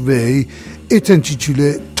merveille, est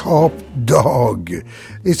intitulé Top Dog.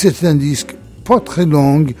 Et c'est un disque pas très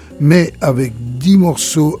long, mais avec 10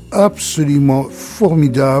 morceaux absolument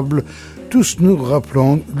formidables, tous nous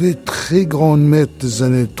rappelant les très grands maîtres des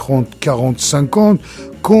années 30, 40, 50,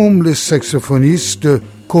 comme les saxophonistes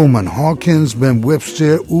Coleman Hawkins, Ben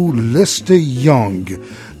Webster ou Lester Young.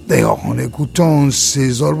 D'ailleurs, en écoutant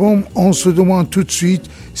ces albums, on se demande tout de suite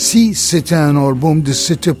si c'était un album de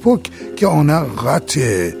cette époque qu'on a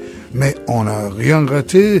raté. Mais on n'a rien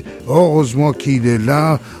raté, heureusement qu'il est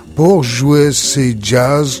là pour jouer ses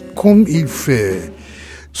jazz comme il fait.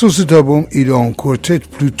 Sur cet album, il est en quartet,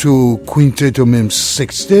 plutôt quintet ou même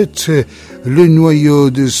sextet. Le noyau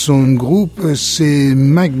de son groupe, c'est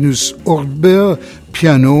Magnus Ortberg,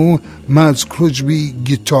 piano, Mads Klujby,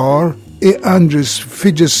 guitare, et Andres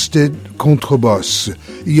Fidgested, contrebasse.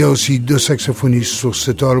 Il y a aussi 2 saxophonistes sur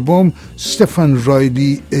cet album, Stefan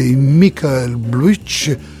Riley et Michael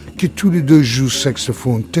Blutch, qui tous les 2 jouent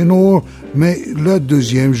saxophone ténor, mais la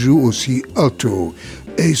deuxième joue aussi alto.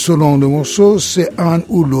 Et selon le morceau, c'est un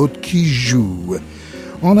ou l'autre qui joue.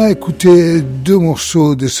 On a écouté 2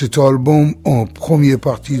 morceaux de cet album en première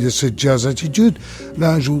partie de cette Jazz Attitude.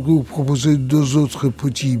 Là, je vais vous proposer 2 autres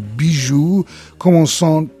petits bijoux,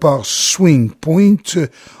 commençant par Swing Point.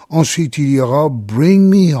 Ensuite, il y aura Bring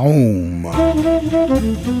Me Home.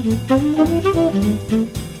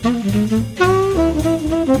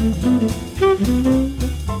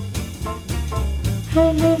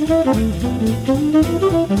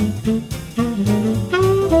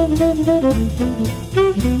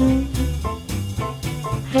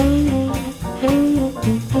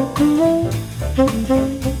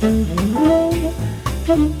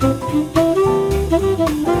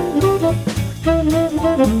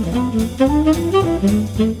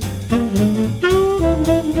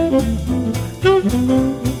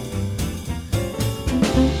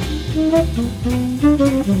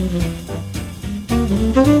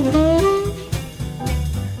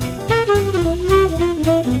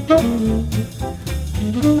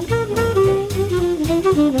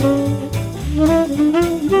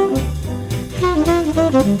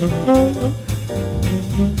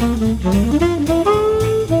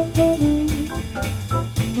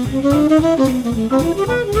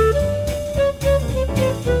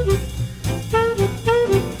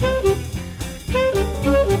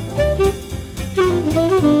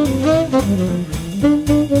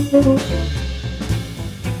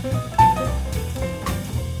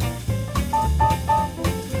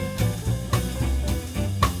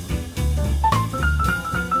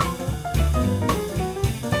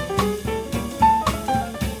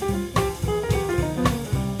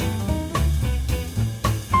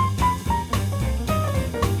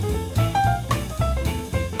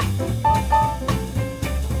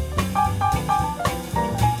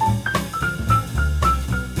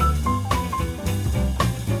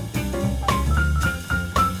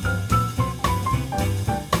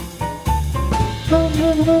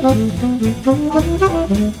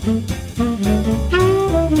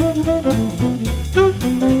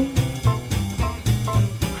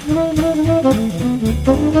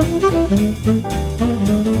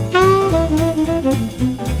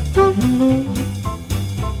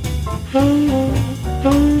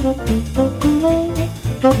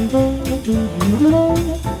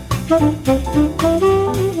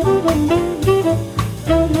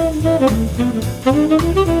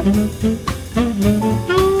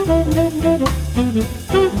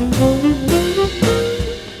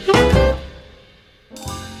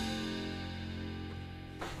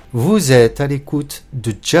 Vous êtes à l'écoute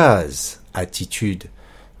de Jazz Attitude.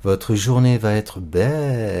 Votre journée va être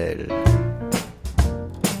belle.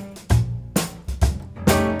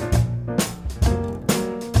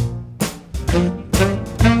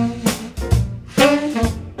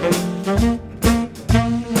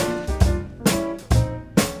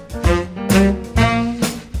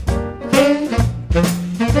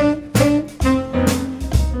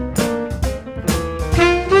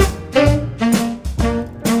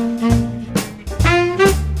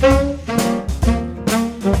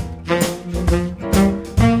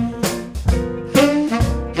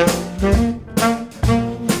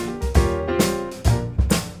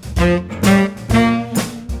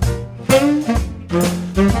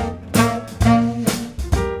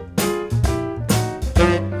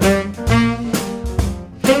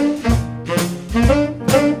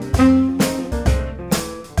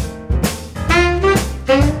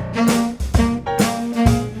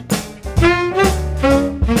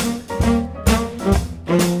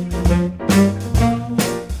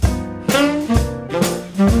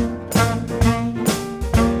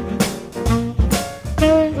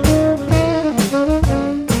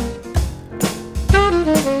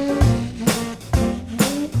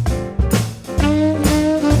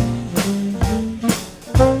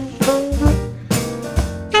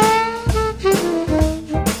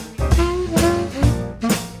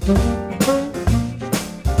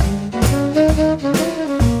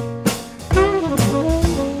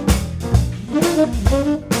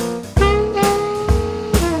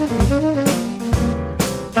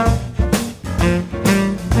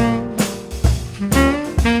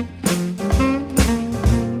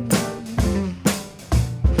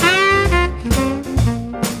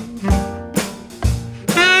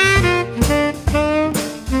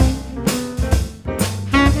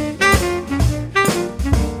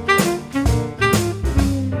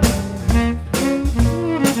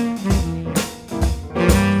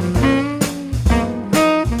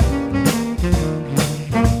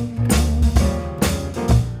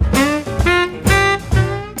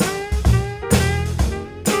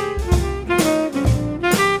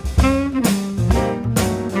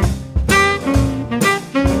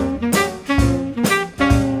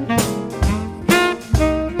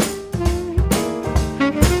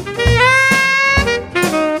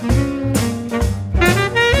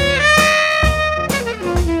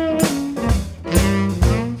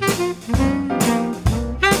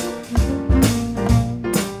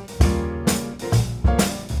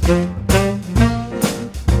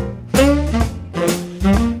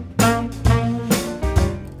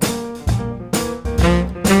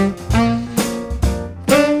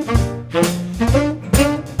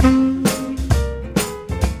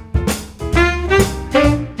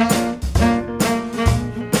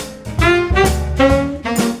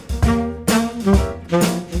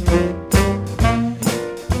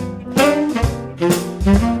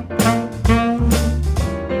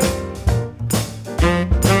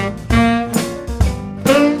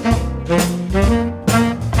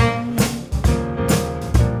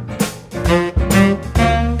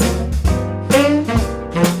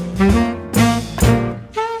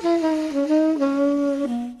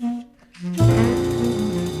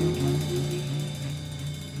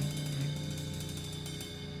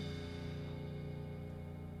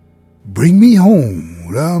 Bring Me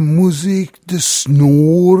Home, la musique de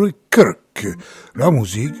Snorkirk, la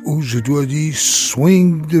musique où je dois dire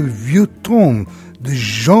swing de vieux temps de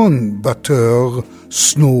jeune batteur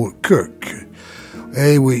Snorkirk.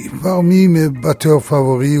 Eh oui, parmi mes batteurs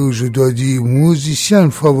favoris, ou je dois dire musiciens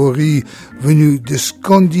favoris venus de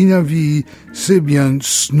Scandinavie, c'est bien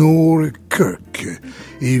Snorkirk.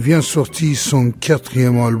 Il vient sortir son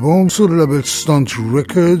 4e album sur le label Stunt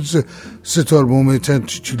Records. Cet album est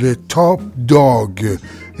intitulé Top Dog.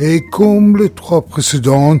 Et comme les 3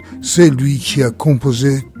 précédents, c'est lui qui a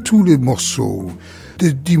composé tous les morceaux.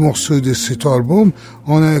 Des 10 morceaux de cet album,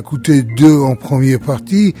 on a écouté 2 en première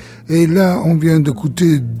partie, et là on vient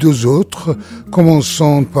d'écouter 2 autres,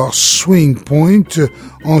 commençant par Swing Point,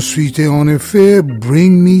 ensuite et en effet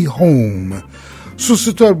Bring Me Home. Sur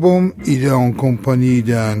cet album, il est en compagnie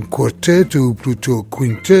d'un quartet, ou plutôt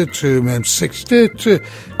quintet, même sextet,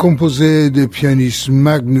 composé des pianistes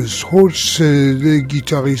Magnus Horst, le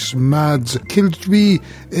guitariste Mads Kiltby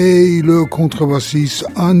et le contrebassiste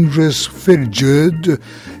Andres Ferjed.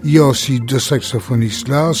 Il y a aussi deux saxophonistes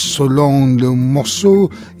là. Selon le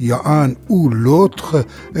morceau, il y a un ou l'autre.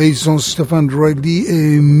 Et ils sont Stefan Riley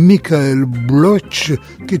et Michael Bloch,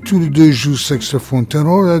 qui tous les deux jouent saxophone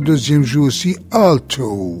ténor. La deuxième joue aussi alto.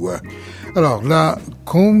 Alors là,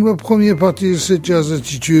 comme la première partie de cette Jazz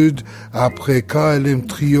Attitude, après KLM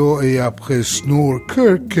Trio et après Snore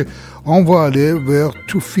Kirk, on va aller vers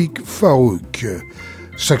Toufik Farouk.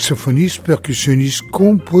 Saxophoniste, percussionniste,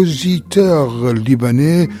 compositeur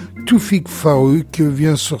libanais, Toufik Farouk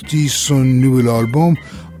vient sortir son nouvel album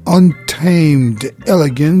Untamed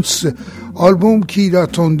Elegance, album qu'il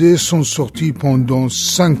attendait son sortie pendant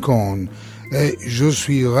 5 ans. Et je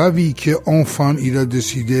suis ravi qu'enfin il a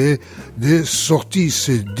décidé de sortir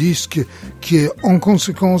ce disque qui est en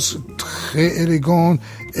conséquence très élégant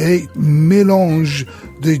et mélange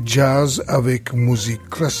de jazz avec musique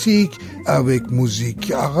classique, avec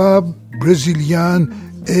musique arabe, brésilienne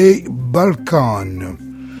et balkane.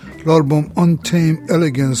 L'album Untamed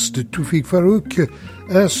Elegance de Toufik Farouk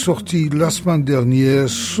est sorti la semaine dernière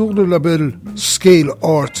sur le label Scale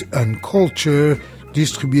Art and Culture,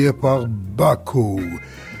 distribué par Baco.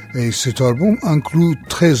 Et cet album inclut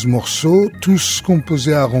 13 morceaux, tous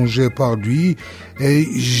composés et arrangés par lui. Et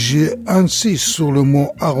j'insiste sur le mot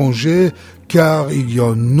arrangé, car il y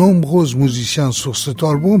a nombreux musiciens sur cet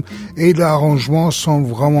album et les arrangements sont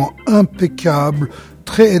vraiment impeccables,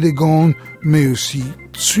 très élégants, mais aussi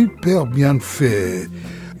super bien faits.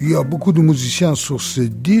 Il y a beaucoup de musiciens sur ce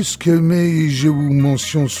disque, mais je vous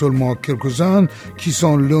mentionne seulement quelques-uns, qui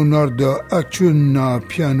sont Leonardo Acciuna,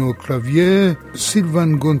 piano-clavier,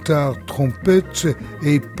 Sylvain Gontard, trompette,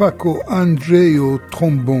 et Paco Andreu,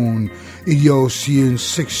 trombone. Il y a aussi une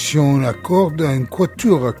section à cordes, un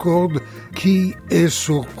quatuor à cordes, qui est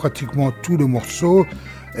sur pratiquement tous les morceaux.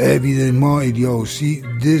 Et évidemment, il y a aussi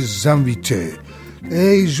des invités.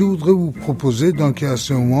 Et je voudrais vous proposer, donc à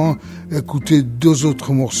ce moment, écouter 2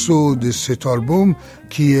 autres morceaux de cet album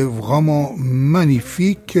qui est vraiment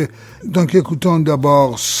magnifique. Donc écoutons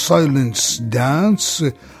d'abord Silence Dance,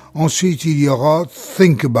 ensuite il y aura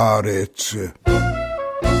Think About It.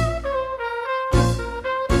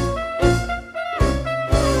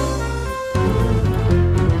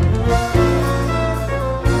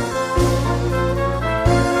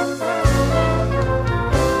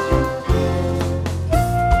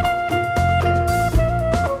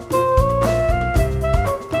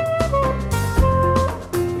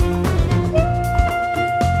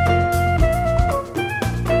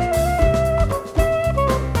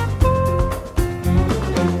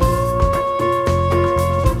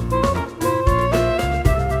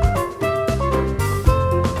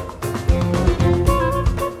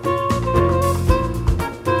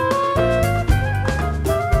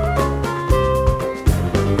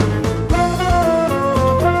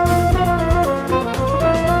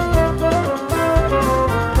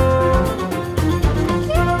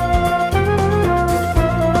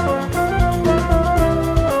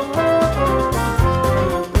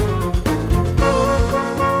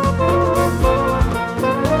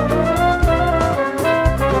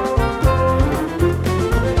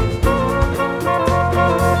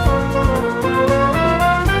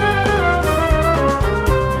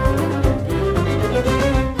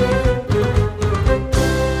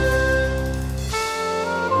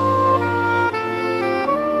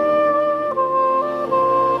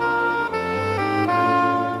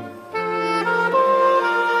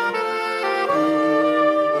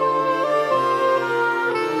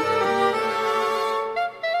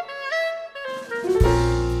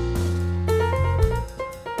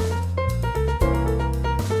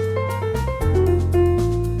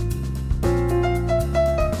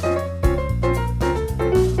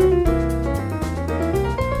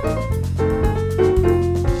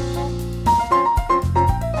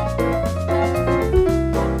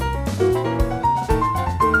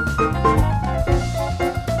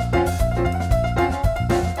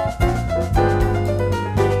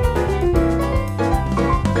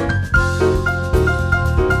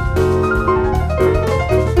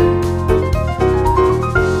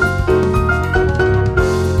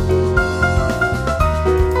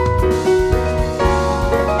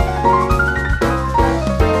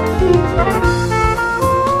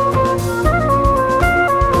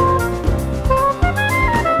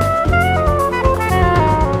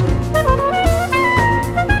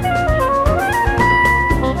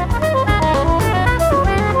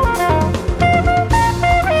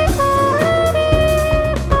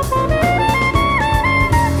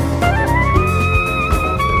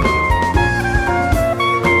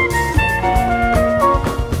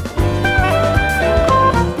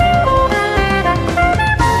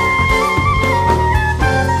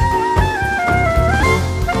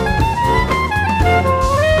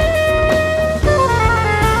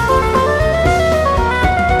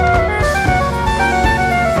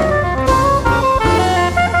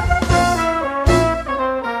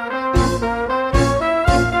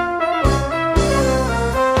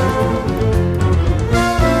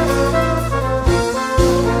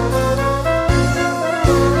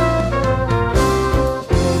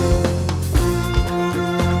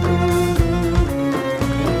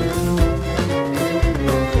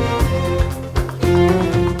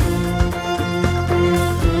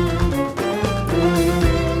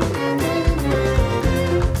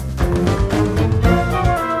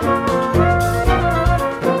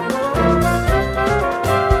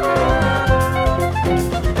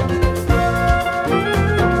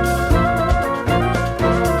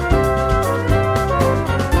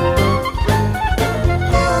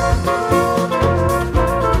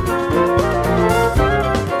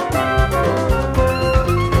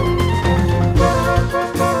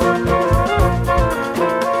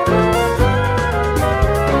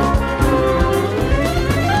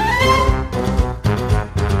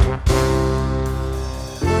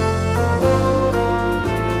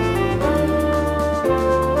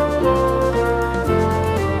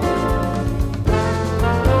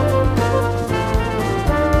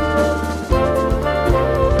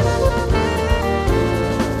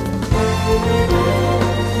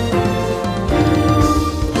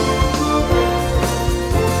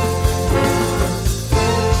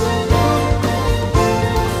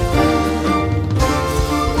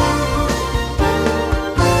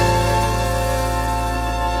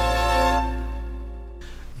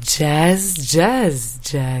 Jazz, jazz,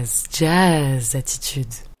 jazz, jazz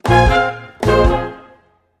attitude.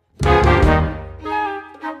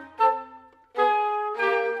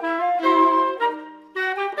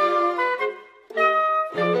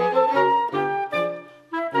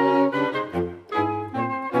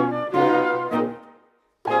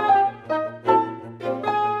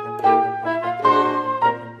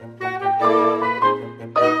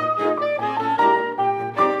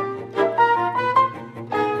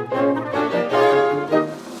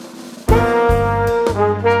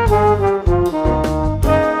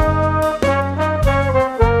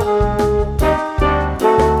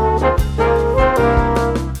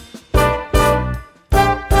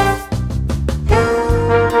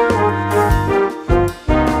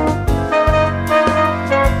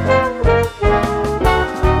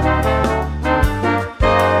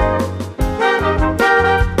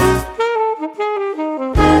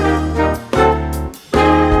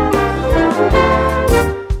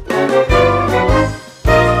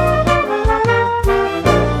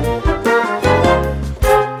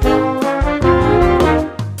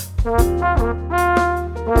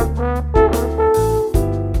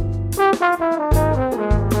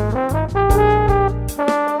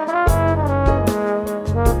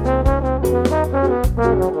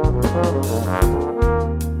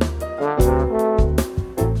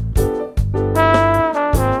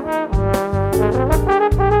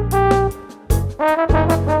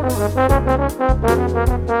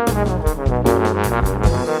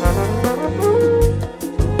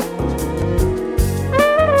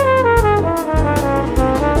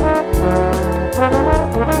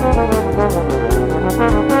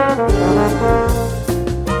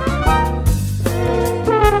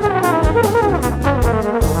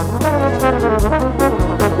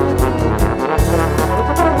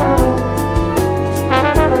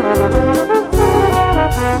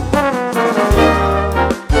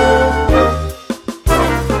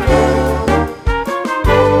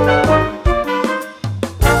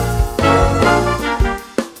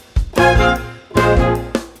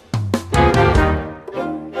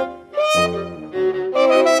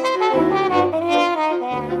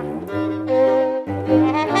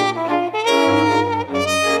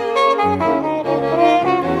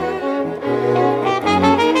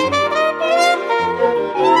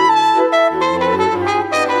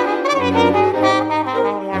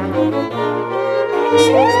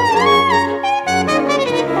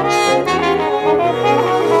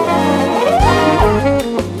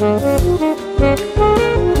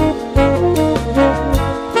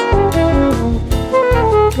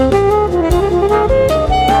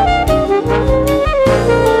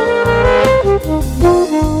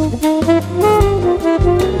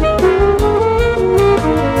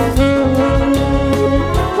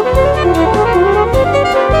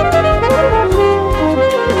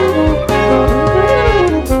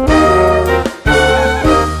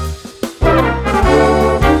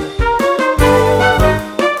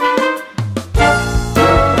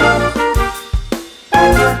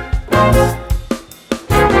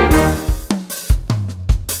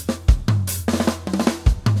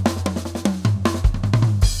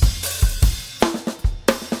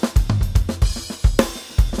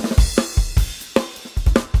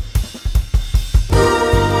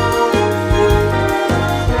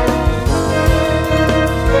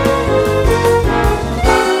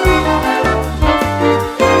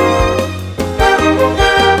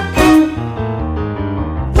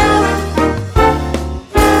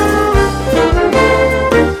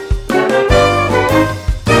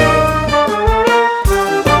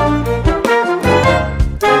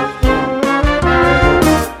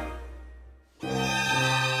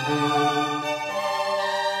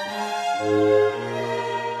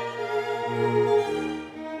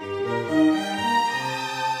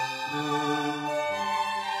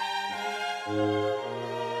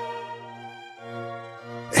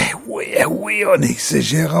 Oui, on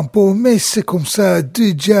exagère un peu, mais c'est comme ça,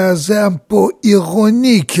 du jazz un peu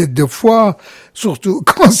ironique, des fois, surtout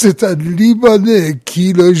quand c'est un Libanais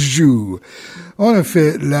qui le joue. En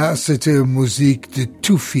effet, là, c'était une musique de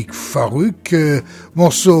Toufik Farouk,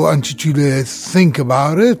 morceau intitulé Think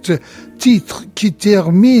About It, titre qui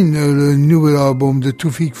termine le nouvel album de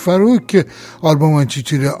Toufik Farouk, album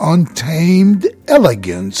intitulé Untamed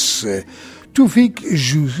Elegance. Toufik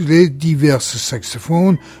joue les divers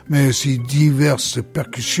saxophones, mais aussi diverses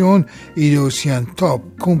percussions. Il est aussi un top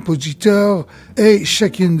compositeur et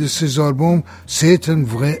chacun de ses albums, c'est un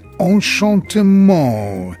vrai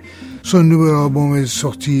enchantement. Son nouvel album est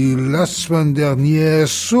sorti la semaine dernière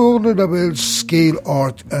sur le label Scale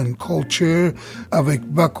Art and Culture avec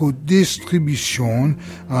Baco Distribution,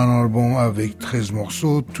 un album avec 13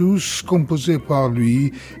 morceaux, tous composés par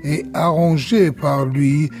lui et arrangés par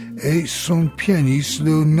lui et son pianiste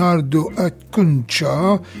Leonardo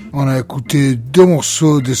Acuncha. On a écouté 2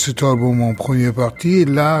 morceaux de cet album en première partie,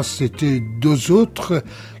 là c'était 2 autres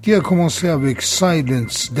qui a commencé avec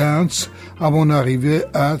Silence Dance avant d'arriver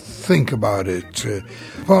à Think About It.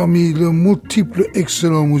 Parmi les multiples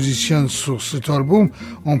excellents musiciens sur cet album,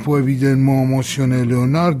 on peut évidemment mentionner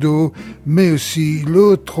Leonardo, mais aussi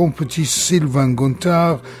le trompettiste Sylvain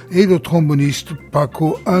Gontard et le tromboniste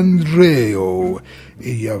Paco Andreo.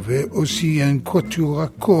 Et il y avait aussi un quatuor à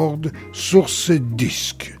cordes sur ce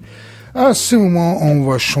disque. À ce moment, on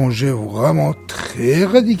va changer vraiment très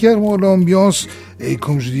radicalement l'ambiance, et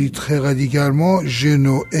comme je dis très radicalement, je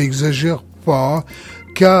n'exagère pas,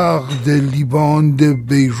 car de Liban, de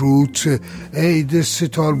Beyrouth et de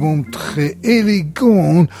cet album très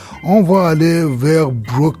élégant, on va aller vers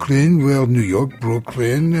Brooklyn, vers New York,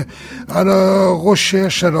 Brooklyn, à la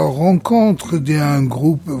recherche, à la rencontre d'un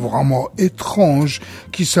groupe vraiment étrange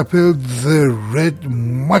qui s'appelle The Red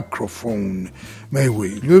Microphone. Mais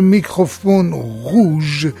oui, le microphone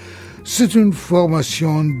rouge, c'est une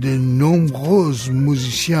formation de nombreux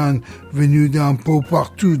musiciens venus d'un peu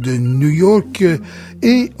partout de New York,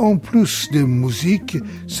 et en plus de musique,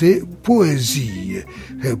 c'est poésie.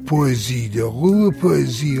 Et poésie de rue,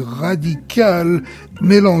 poésie radicale,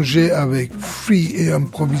 mélangée avec free et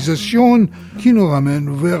improvisation, qui nous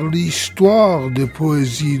ramène vers l'histoire de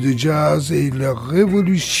poésie de jazz et la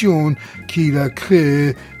révolution qu'il a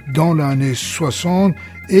créée dans l'année 60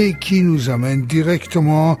 et qui nous amène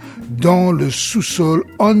directement dans le sous-sol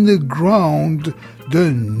underground de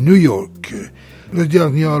New York. Le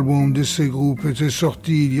dernier album de ce groupe était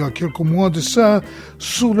sorti il y a quelques mois de ça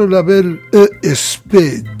sur le label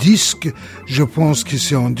ESP Disc. Je pense que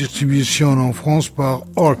c'est en distribution en France par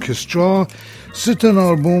Orchestra. C'est un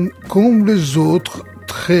album comme les autres,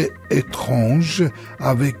 très étrange,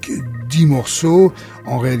 avec 10 morceaux,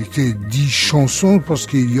 en réalité 10 chansons, parce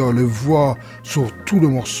qu'il y a les voix sur tous les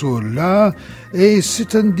morceaux là, et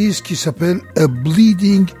c'est un disque qui s'appelle A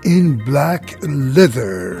Bleeding in Black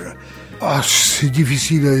Leather. Ah, c'est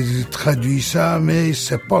difficile de traduire ça, mais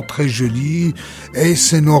c'est pas très joli, et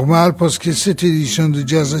c'est normal parce que cette édition de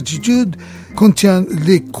Jazz Attitude contient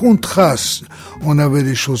les contrastes. On avait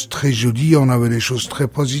des choses très jolies, on avait des choses très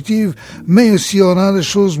positives, mais aussi on a des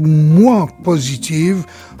choses moins positives,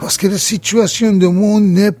 parce que la situation du monde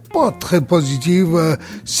n'est pas très positive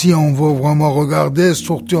si on veut vraiment regarder,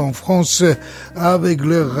 surtout en France, avec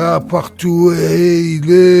les rats partout et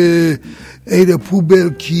les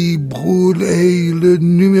poubelles qui brûlent et le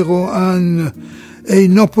numéro 1 et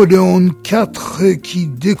Napoléon IV qui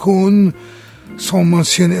déconne, sans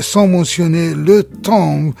mentionner le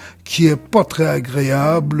temps qui est pas très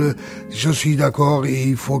agréable. Je suis d'accord,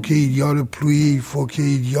 il faut qu'il y ait la pluie, il faut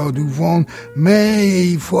qu'il y ait du vent, mais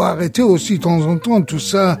il faut arrêter aussi de temps en temps tout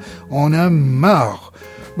ça, on a marre.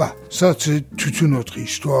 Bah, ça c'est toute une autre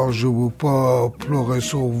histoire, je veux pas pleurer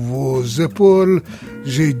sur vos épaules,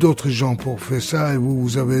 j'ai d'autres gens pour faire ça et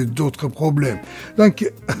vous avez d'autres problèmes. Donc,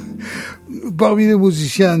 parmi les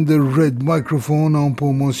musiciens de Red Microphone, on peut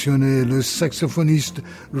mentionner le saxophoniste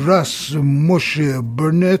Ras Moshe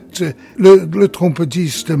Burnett, le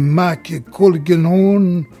trompettiste Mac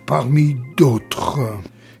Colganhorn, parmi d'autres.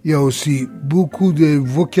 Il y a aussi beaucoup de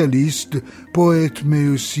vocalistes, poètes, mais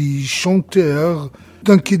aussi chanteurs.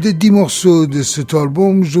 Donc, des 10 morceaux de cet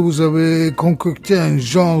album, je vous avais concocté un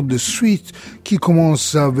genre de suite qui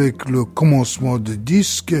commence avec le commencement du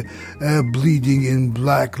disque, Bleeding in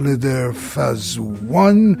Black Leather Phase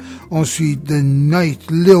 1. Ensuite, The Night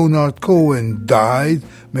Leonard Cohen Died.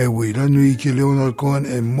 Mais oui, la nuit que Leonard Cohen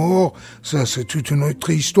est mort, ça c'est toute une autre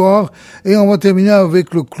histoire. Et on va terminer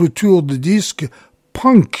avec le clôture du disque,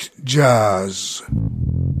 Punk Jazz.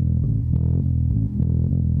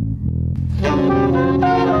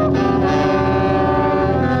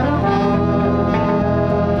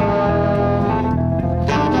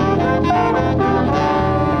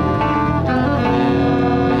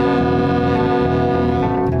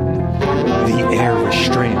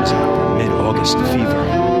 Restrains our mid-August fever,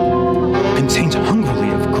 contains hungrily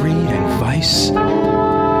of greed and vice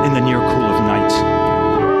in the near cool of night.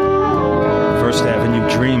 First Avenue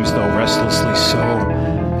dreams, though restlessly so,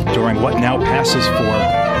 during what now passes for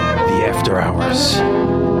the after hours.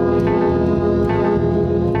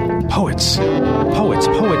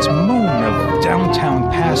 Poets moan of downtown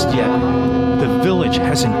past, yet the village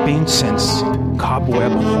hasn't been since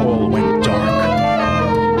Cobweb Hall went dark.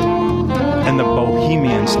 and the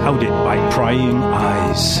Bohemians outed by prying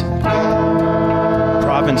eyes.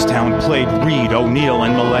 Provincetown played Reed, O'Neill,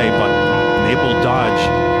 and Millay, but Mabel Dodge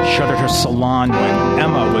shuttered her salon when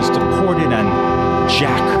Emma was deported and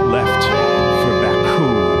Jack left for Baku.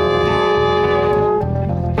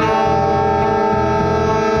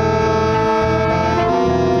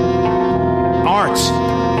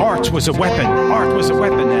 Art was a weapon. Art was a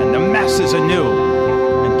weapon then. The masses anew.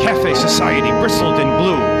 And cafe society bristled in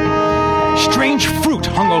blue. Strange fruit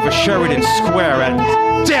hung over Sheridan Square,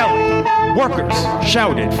 and daily workers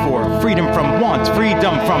shouted for freedom from want,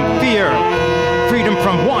 freedom from fear. Freedom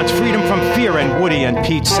from want, freedom from fear. And Woody and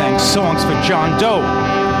Pete sang songs for John Doe.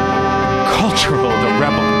 Cultural, the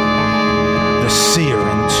rebel, the seer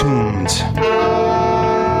entombed.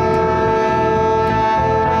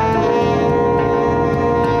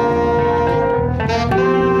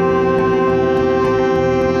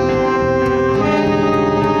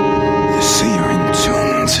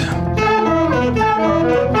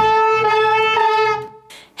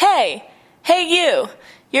 Hey you!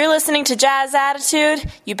 You're listening to Jazz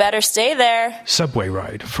Attitude. You better stay there. Subway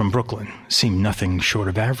ride from Brooklyn seemed nothing short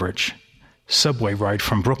of average. Subway ride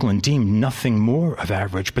from Brooklyn deemed nothing more of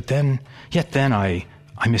average, but then I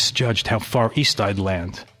misjudged how far east I'd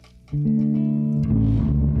land.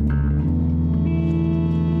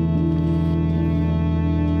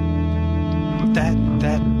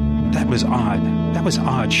 That was odd. That was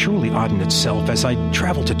odd, surely odd in itself, as I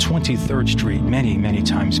traveled to 23rd Street many, many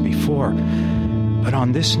times before. But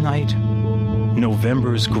on this night,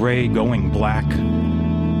 November's gray going black,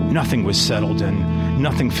 nothing was settled and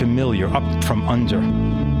nothing familiar up from under.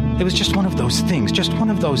 It was just one of those things, those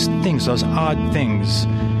odd things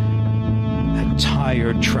that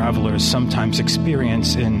tired travelers sometimes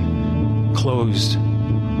experience in closed,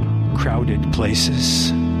 crowded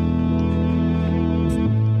places.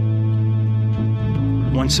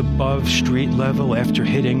 Once above street level, after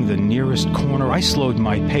hitting the nearest corner, I slowed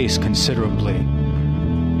my pace considerably.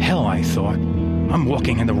 Hell, I thought, I'm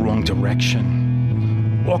walking in the wrong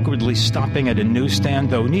direction. Awkwardly stopping at a newsstand,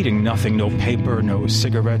 though needing nothing, no paper, no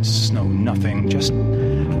cigarettes, no nothing, just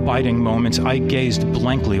biding moments, I gazed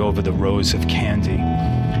blankly over the rows of candy.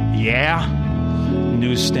 Yeah?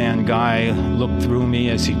 Newsstand guy looked through me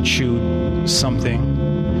as he chewed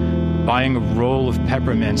something. Buying a roll of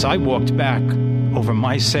peppermints, I walked back over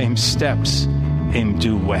my same steps, aimed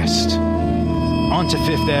due west. Onto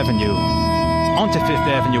Fifth Avenue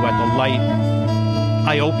at the light.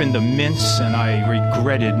 I opened the mints and I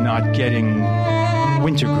regretted not getting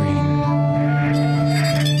wintergreen.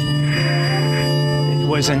 It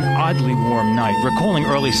was an oddly warm night, recalling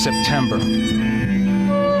early September.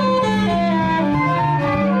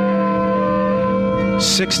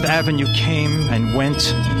 6th Avenue came and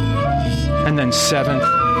went, and then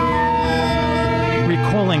 7th.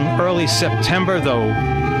 Recalling early September, though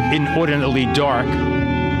inordinately dark,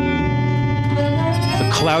 the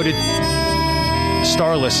clouded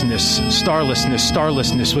starlessness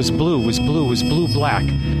was blue black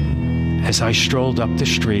as I strolled up the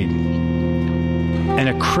street, and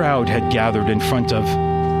a crowd had gathered in front of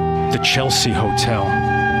the Chelsea Hotel.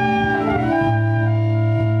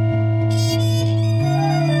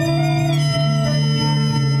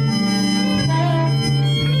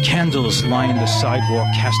 Candles lined the sidewalk,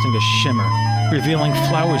 casting a shimmer, revealing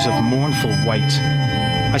flowers of mournful white.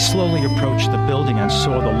 I slowly approached the building and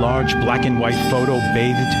saw the large black and white photo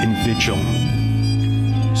bathed in vigil.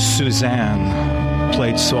 Suzanne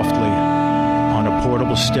played softly on a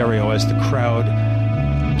portable stereo as the crowd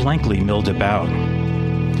blankly milled about.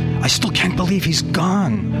 I still can't believe he's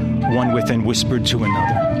gone, one within whispered to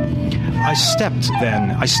another. I stepped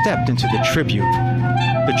into the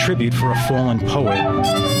tribute for a fallen poet,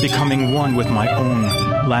 becoming one with my own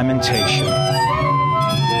lamentation.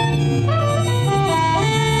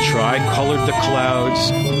 Tri-colored the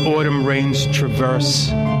clouds, autumn rains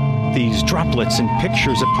traverse these droplets and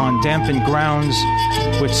pictures upon dampened grounds,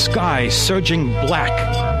 with sky surging black.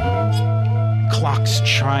 Clocks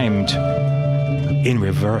chimed in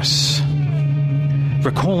reverse.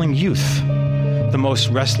 Recalling youth, the most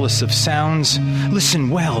restless of sounds. Listen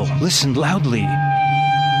well, listen loudly.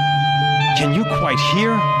 Can you quite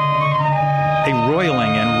hear? A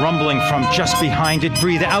roiling and rumbling from just behind it.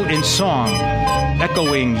 Breathe out in song,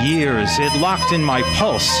 echoing years. It locked in my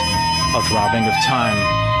pulse, a throbbing of time.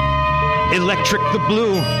 Electric the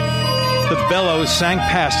blue. The bellows sang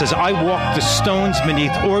past as I walked the stones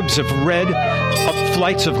beneath orbs of red, up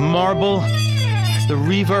flights of marble. The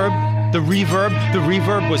reverb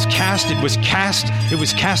was cast. It was cast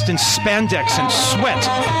in spandex and sweat.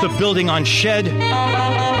 The building on shed.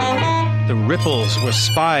 The ripples were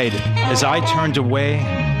spied as I turned away.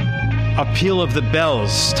 A peal of the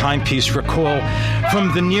bells, timepiece recall,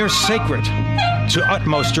 from the near sacred to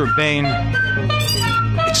utmost urbane.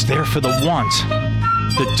 It's there for the want,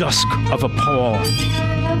 the dusk of a pall.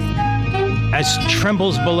 As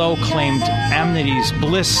trembles below claimed amnity's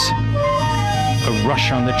bliss, a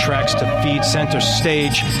rush on the tracks to feed center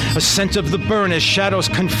stage, a scent of the burn as shadows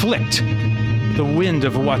conflict, the wind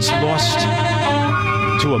of what's lost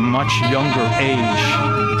to a much younger age.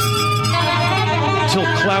 Till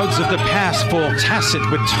clouds of the past fall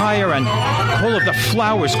tacit with tire and call of the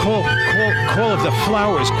flowers, call of the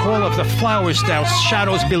flowers, call of the flowers down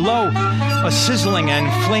shadows below, a sizzling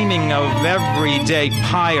and flaming of everyday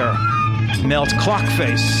pyre, melt clock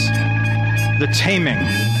face, the taming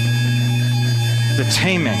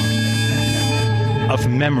of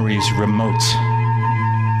memories remote.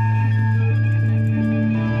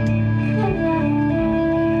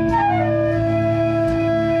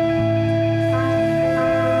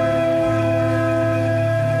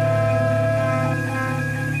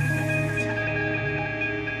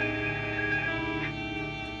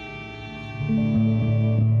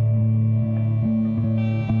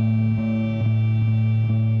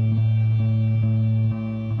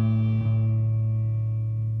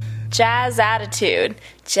 Jazz attitude.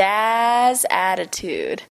 Jazz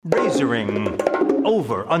attitude. Razoring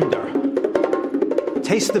over, under.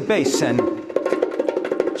 Taste the bass and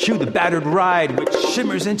chew the battered ride which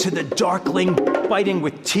shimmers into the darkling, biting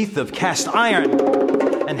with teeth of cast iron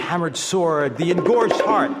and hammered sword, the engorged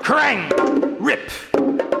heart. Krang! Rip!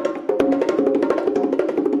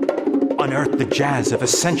 Unearth the jazz of a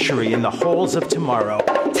century in the halls of tomorrow.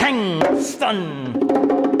 Tang! Stun!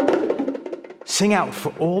 Sing out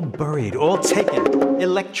for all buried, all taken,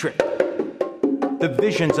 electric. The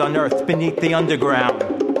visions unearthed beneath the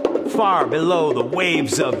underground, far below the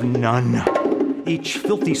waves of none. Each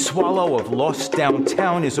filthy swallow of lost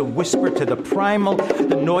downtown is a whisper to the primal,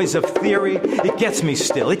 the noise of theory. It gets me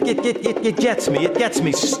still, it gets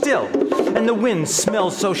me still. And the wind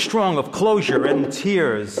smells so strong of closure and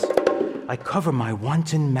tears. I cover my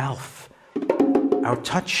wanton mouth. Our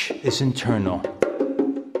touch is internal.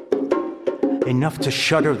 Enough to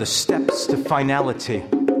shudder the steps to finality.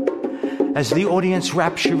 As the audience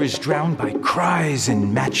rapture is drowned by cries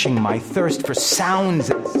and matching my thirst for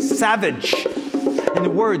sounds and savage, and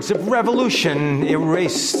the words of revolution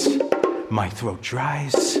erased, my throat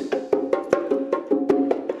dries.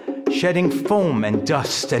 Shedding foam and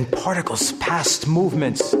dust and particles past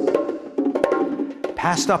movements,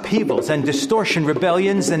 past upheavals and distortion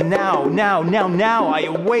rebellions, and now I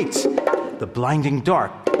await the blinding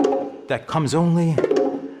dark that comes only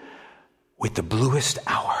with the bluest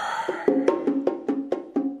hour.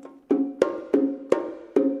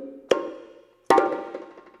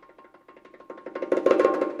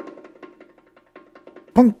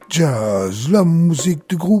 Punk Jazz, la musique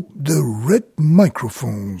du groupe The Red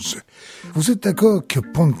Microphones. Vous êtes d'accord que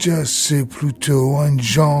Punk Jazz c'est plutôt un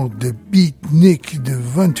genre de beatnik du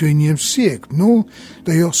 21e siècle, non?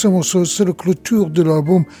 D'ailleurs, ce morceau c'est la clôture de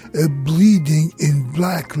l'album A Bleeding in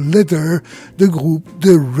Black Leather du groupe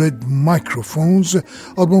The Red Microphones,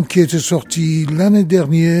 album qui était sorti l'année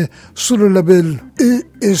dernière sur le label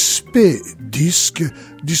ESP Disc,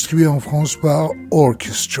 distribué en France par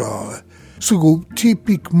Orchestra. Ce groupe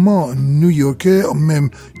typiquement new-yorkais, même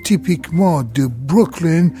typiquement de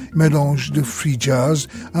Brooklyn, mélange de free jazz,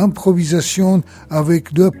 improvisation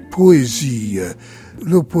avec de poésie.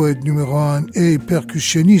 Le poète numéro 1 et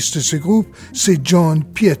percussionniste de ce groupe, c'est John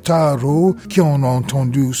Pietaro, qui on a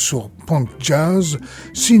entendu sur Punk Jazz.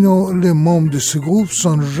 Sinon, les membres de ce groupe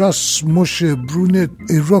sont Ras Moshe Brunet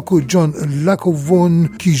et Rocco John Lacovone,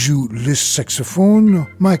 qui jouent les saxophones,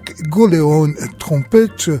 Mike Goleon,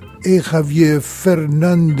 trompette, et Javier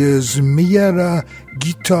Fernandez Miera,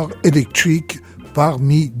 guitare électrique,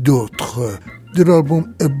 parmi d'autres. De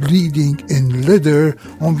l'album A Bleeding in Leather,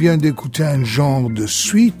 on vient d'écouter un genre de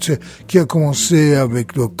suite qui a commencé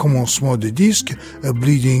avec le commencement du disque, A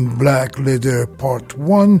Bleeding Black Leather Part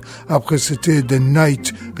 1. Après, c'était The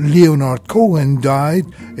Night Leonard Cohen Died.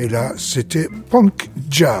 Et là, c'était Punk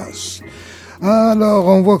Jazz. Alors,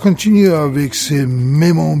 on va continuer avec ces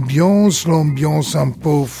mêmes ambiances, l'ambiance un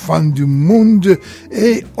peu fin du monde,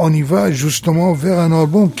 et on y va justement vers un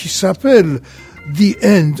album qui s'appelle The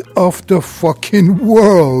End of the Fucking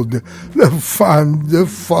World, le fan de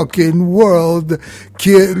Fucking World,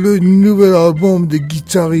 qui est le nouvel album de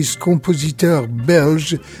guitariste-compositeur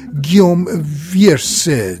belge Guillaume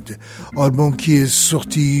Vierced, album qui est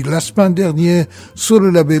sorti la semaine dernière sur le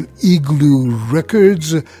label Igloo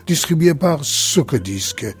Records, distribué par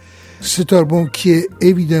Socodisc. Cet album qui est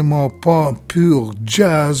évidemment pas pur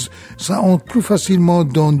jazz, ça entre plus facilement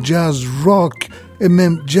dans jazz rock et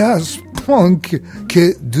même jazz punk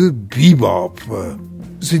que de bebop.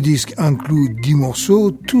 Ce disque inclut 10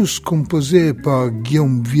 morceaux, tous composés par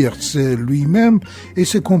Guillaume Vierced lui-même, et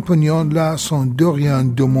ses compagnons-là sont Dorian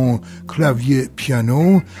Domon, clavier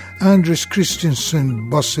piano, Andres Christensen,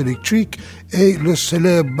 basse électrique, et le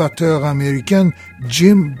célèbre batteur américain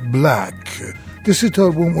Jim Black. De cet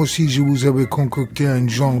album aussi, je vous avais concocté un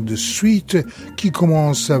genre de suite qui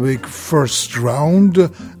commence avec First Round,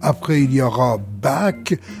 après il y aura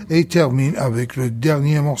Back, et termine avec le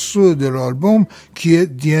dernier morceau de l'album qui est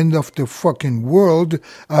The End of the Fucking World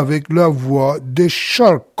avec la voix de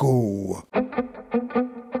Charcot.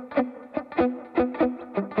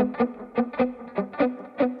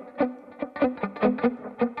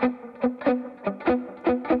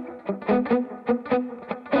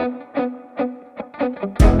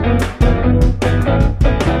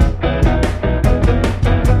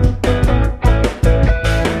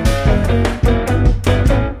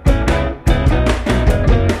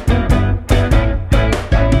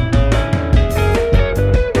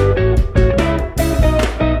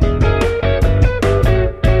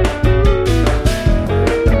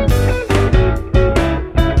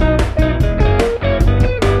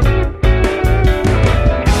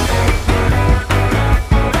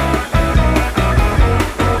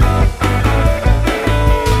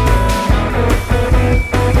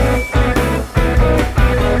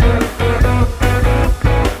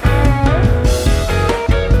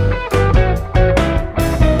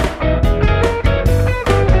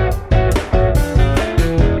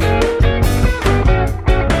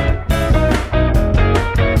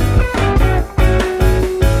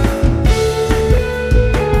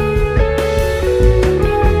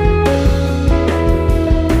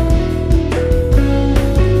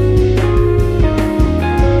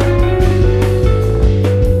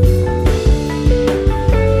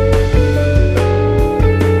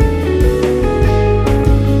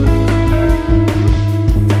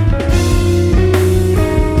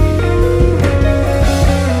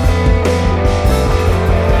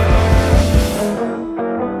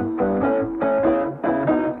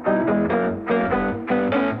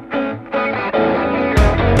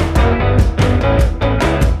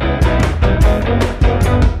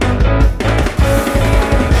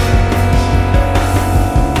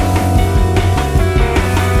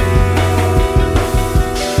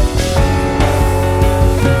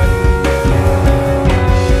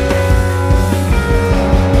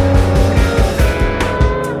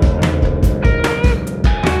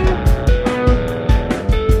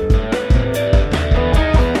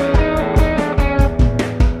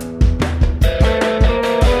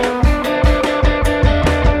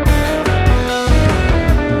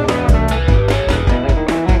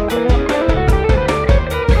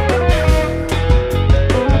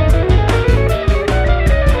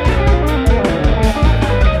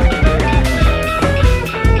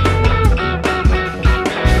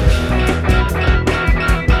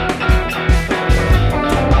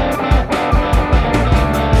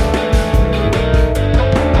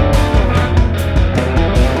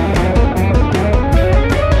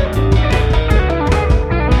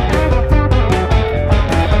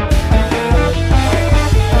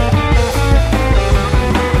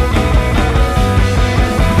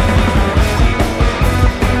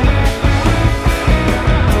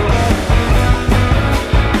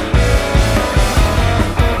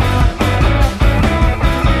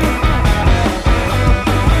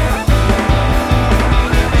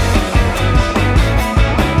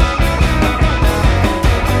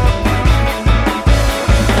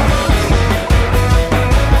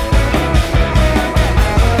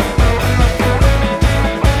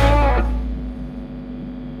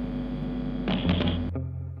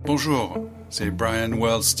 Bonjour, c'est Brian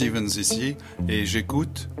Wells Stevens ici et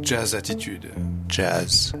j'écoute Jazz Attitude.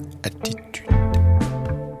 Jazz Attitude.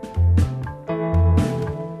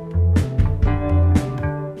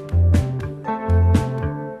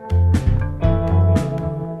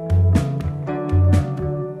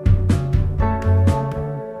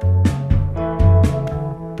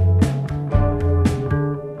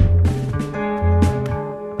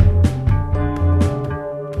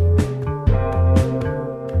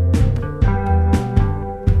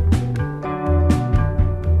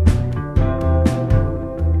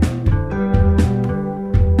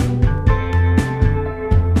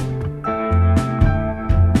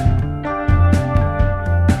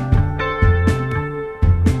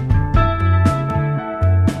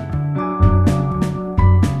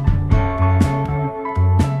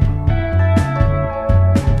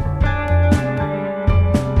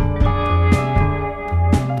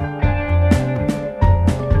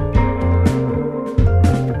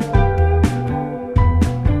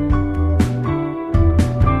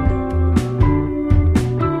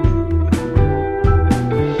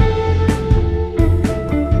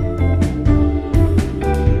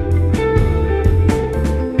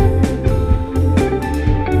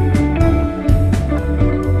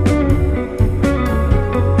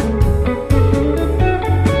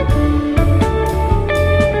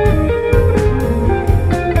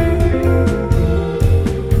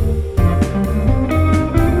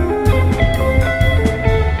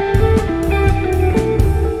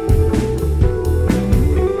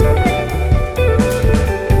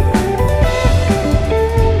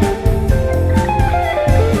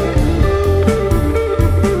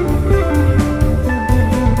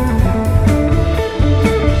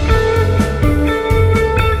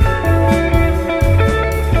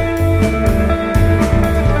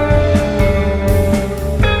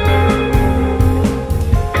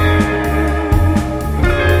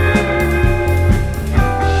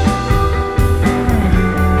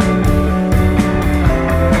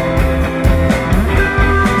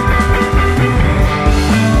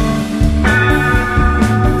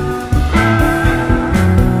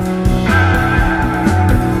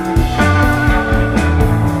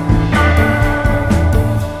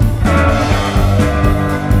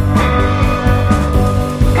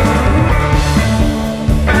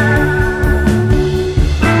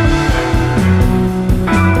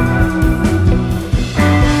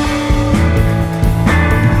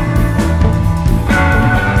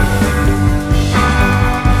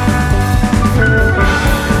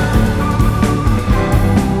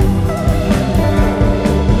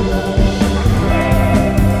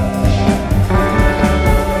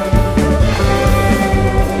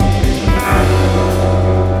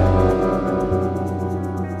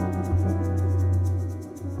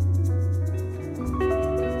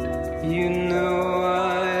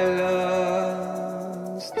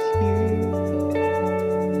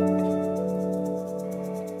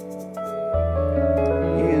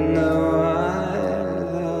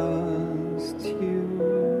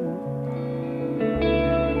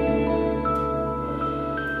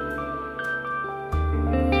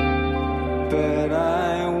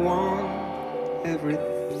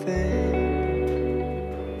 everything,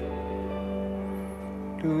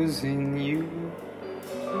 losing you.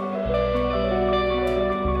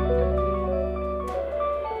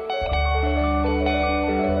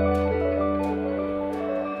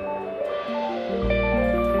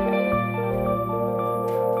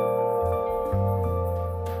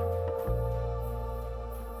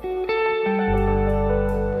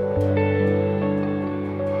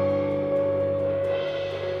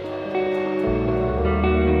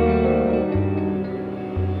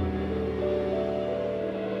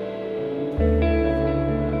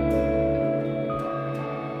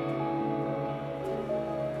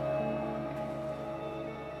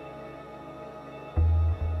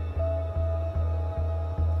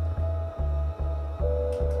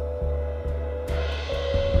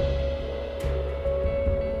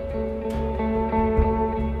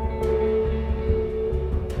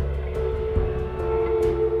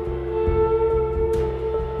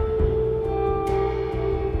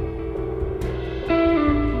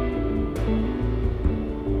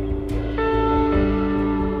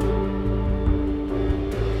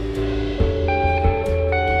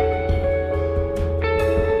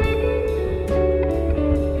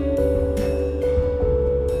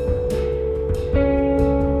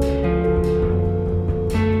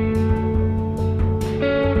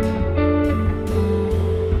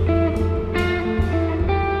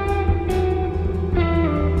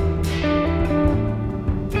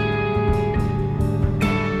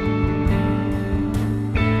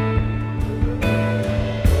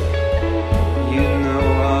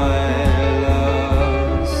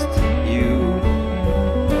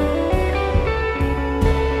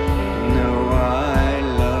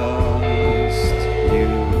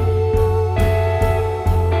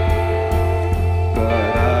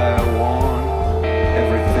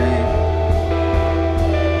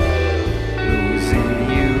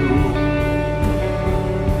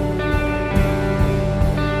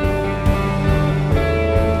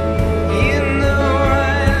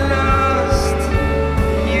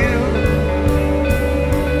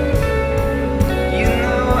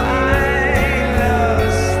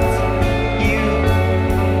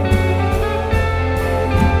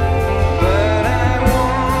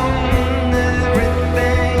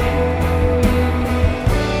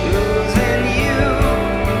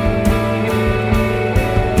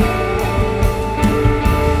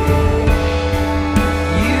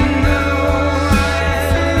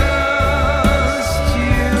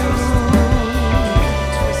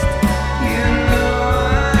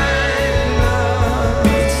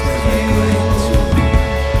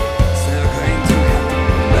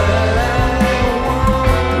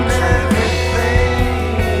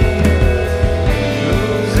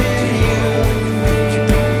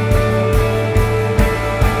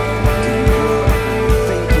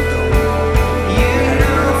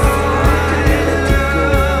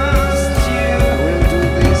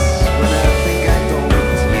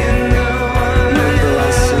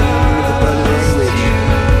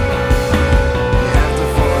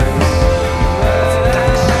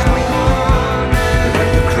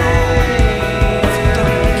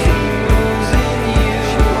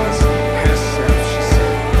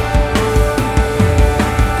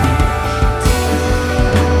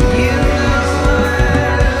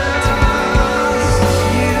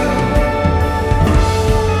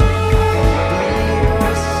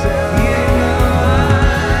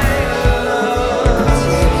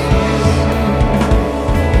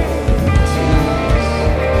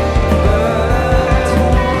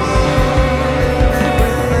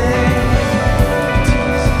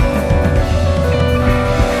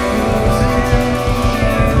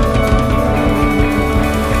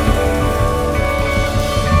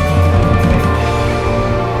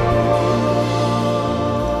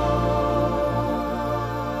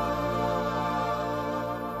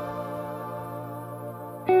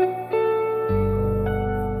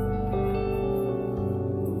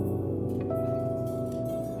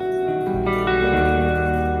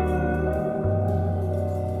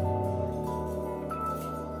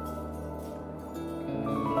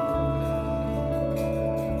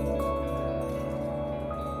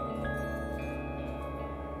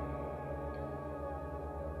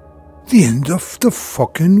 The end of the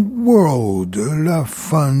fucking world, la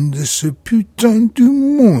fin de ce putain du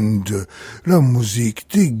monde, la musique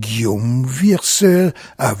de Guillaume Vircel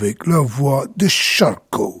avec la voix de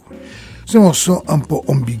Charcot. Ce morceau un peu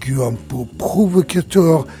ambigu, un peu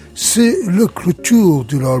provocateur, c'est la clôture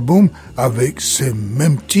de l'album avec ce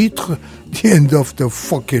même titre, The End of the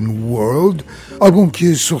Fucking World, album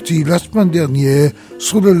qui est sorti la semaine dernière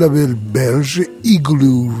sur le label belge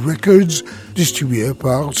Igloo Records, distribué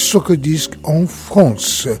par Socodisc en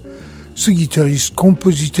France. Ce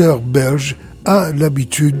guitariste-compositeur belge a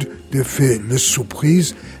l'habitude de faire les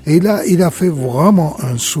surprises, et là, il a fait vraiment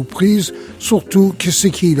une surprise, surtout que ce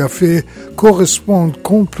qu'il a fait correspond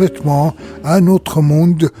complètement à notre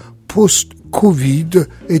monde post-Covid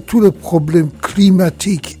et tous les problèmes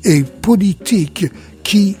climatiques et politiques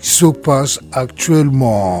qui se passent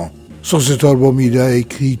actuellement. Sur cet album, il a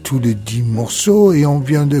écrit tous les 10 morceaux et on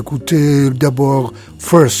vient d'écouter d'abord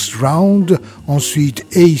First Round, ensuite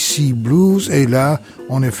AC Blues et là,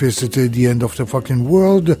 en effet, c'était The End of the Fucking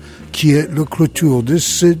World qui est la clôture de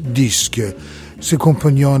ce disque. Ses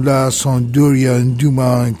compagnons-là sont Dorian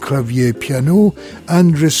Dumas, clavier piano,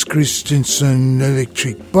 Andres Christensen,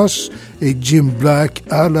 electric bass et Jim Black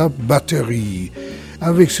à la batterie.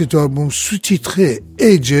 Avec cet album sous-titré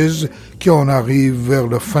Ages, qu'on arrive vers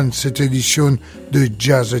la fin de cette édition de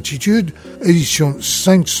Jazz Attitude, édition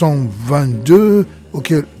 522,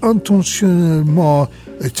 auquel intentionnellement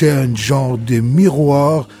était un genre de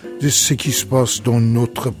miroir de ce qui se passe dans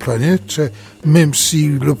notre planète, même si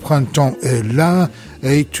le printemps est là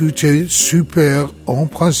et tout est super en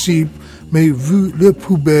principe, mais vu les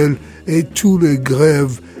poubelles et tous les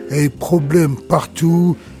grèves et problèmes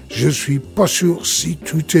partout, je suis pas sûr si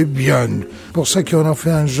tout est bien. Pour ça qu'on a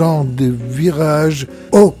fait un genre de virage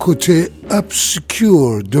au côté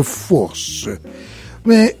obscur de force.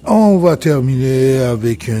 Mais on va terminer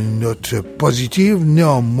avec une note positive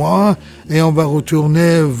néanmoins et on va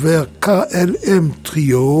retourner vers KLM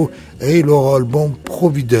Trio et leur album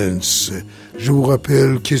Providence. Je vous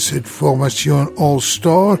rappelle que cette formation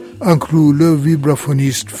All-Star inclut le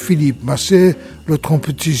vibraphoniste Philippe Massé, le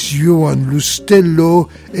trompettiste Johan Lustello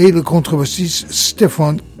et le contrebassiste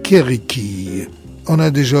Stéphane Kericki. On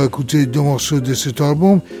a déjà écouté 2 morceaux de cet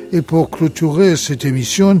album et pour clôturer cette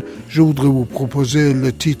émission, je voudrais vous proposer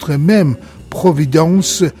le titre même,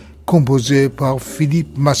 Providence, composé par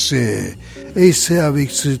Philippe Massé. Et c'est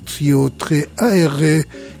avec ce trio très aéré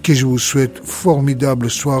que je vous souhaite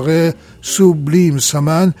formidable soirée, sublime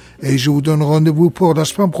semaine, et je vous donne rendez-vous pour la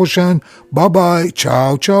semaine prochaine. Bye bye,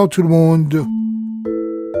 ciao, ciao tout le monde.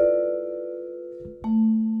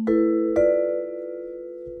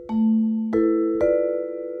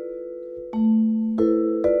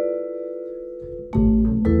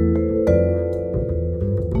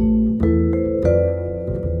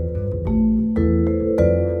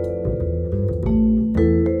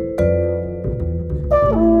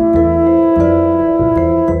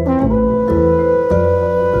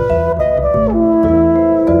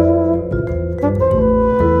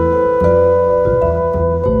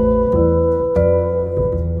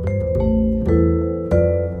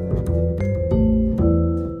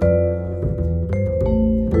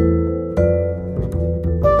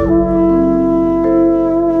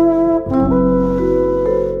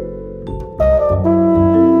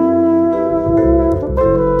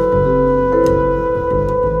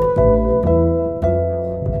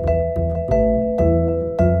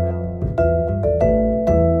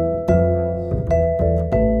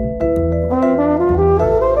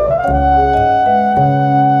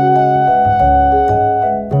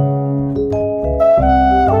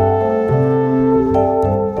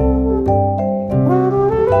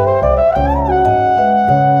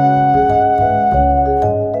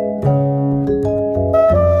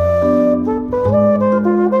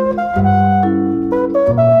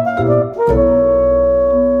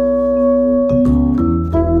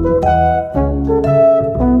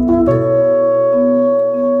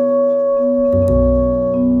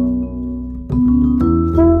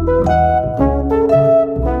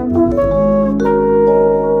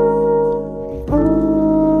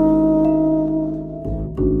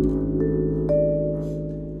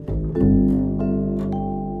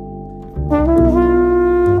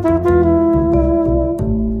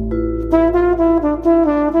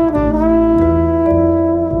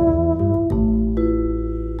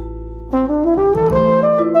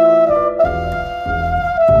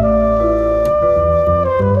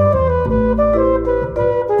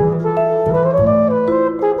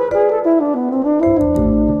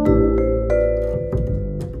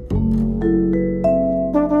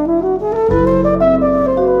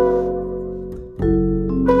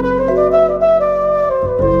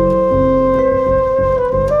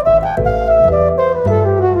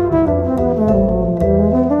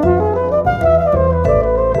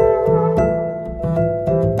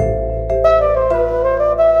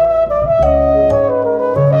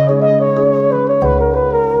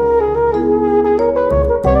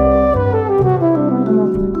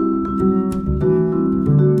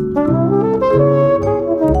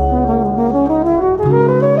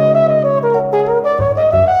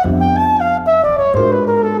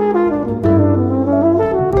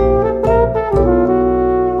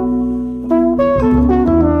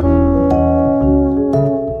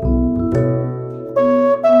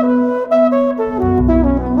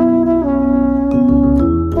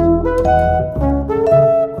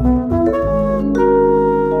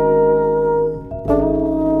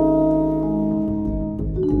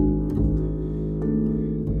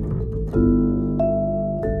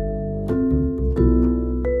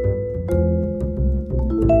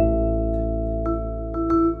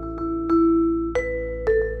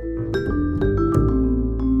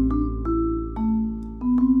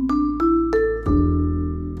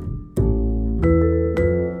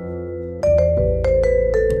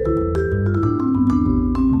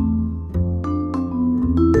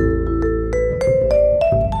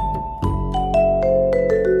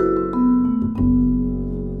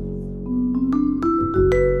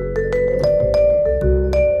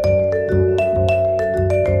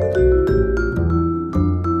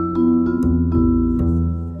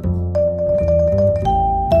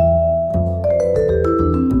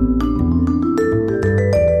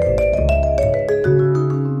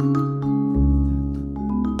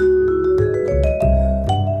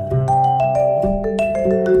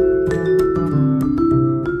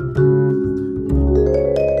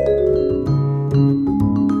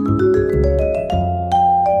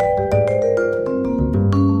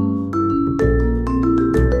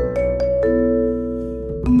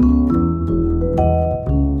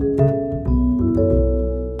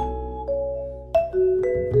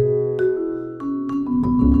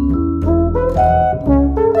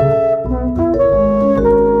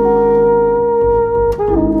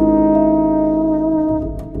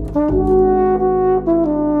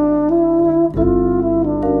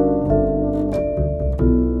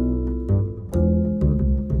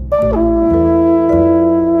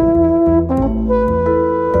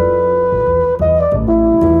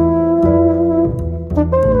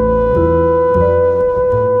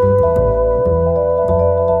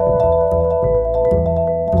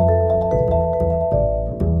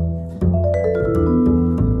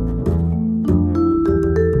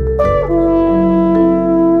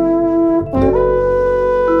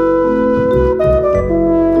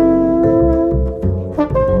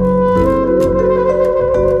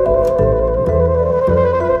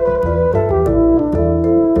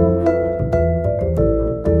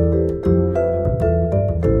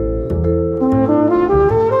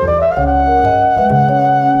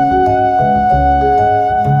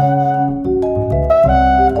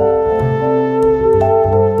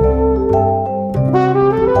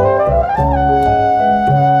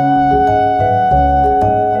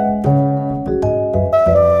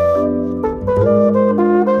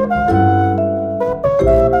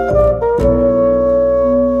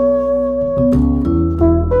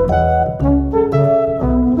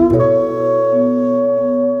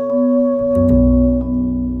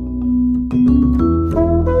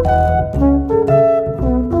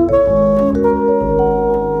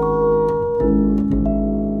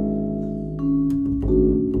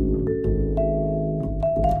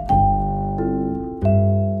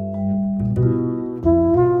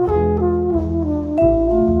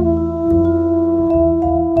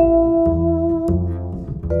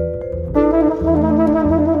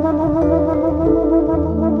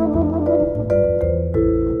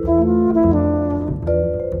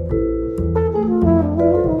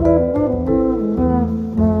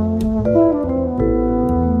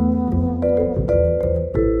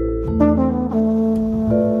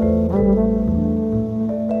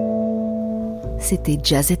 c'était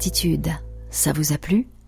Jazz Attitude. Ça vous a plu ?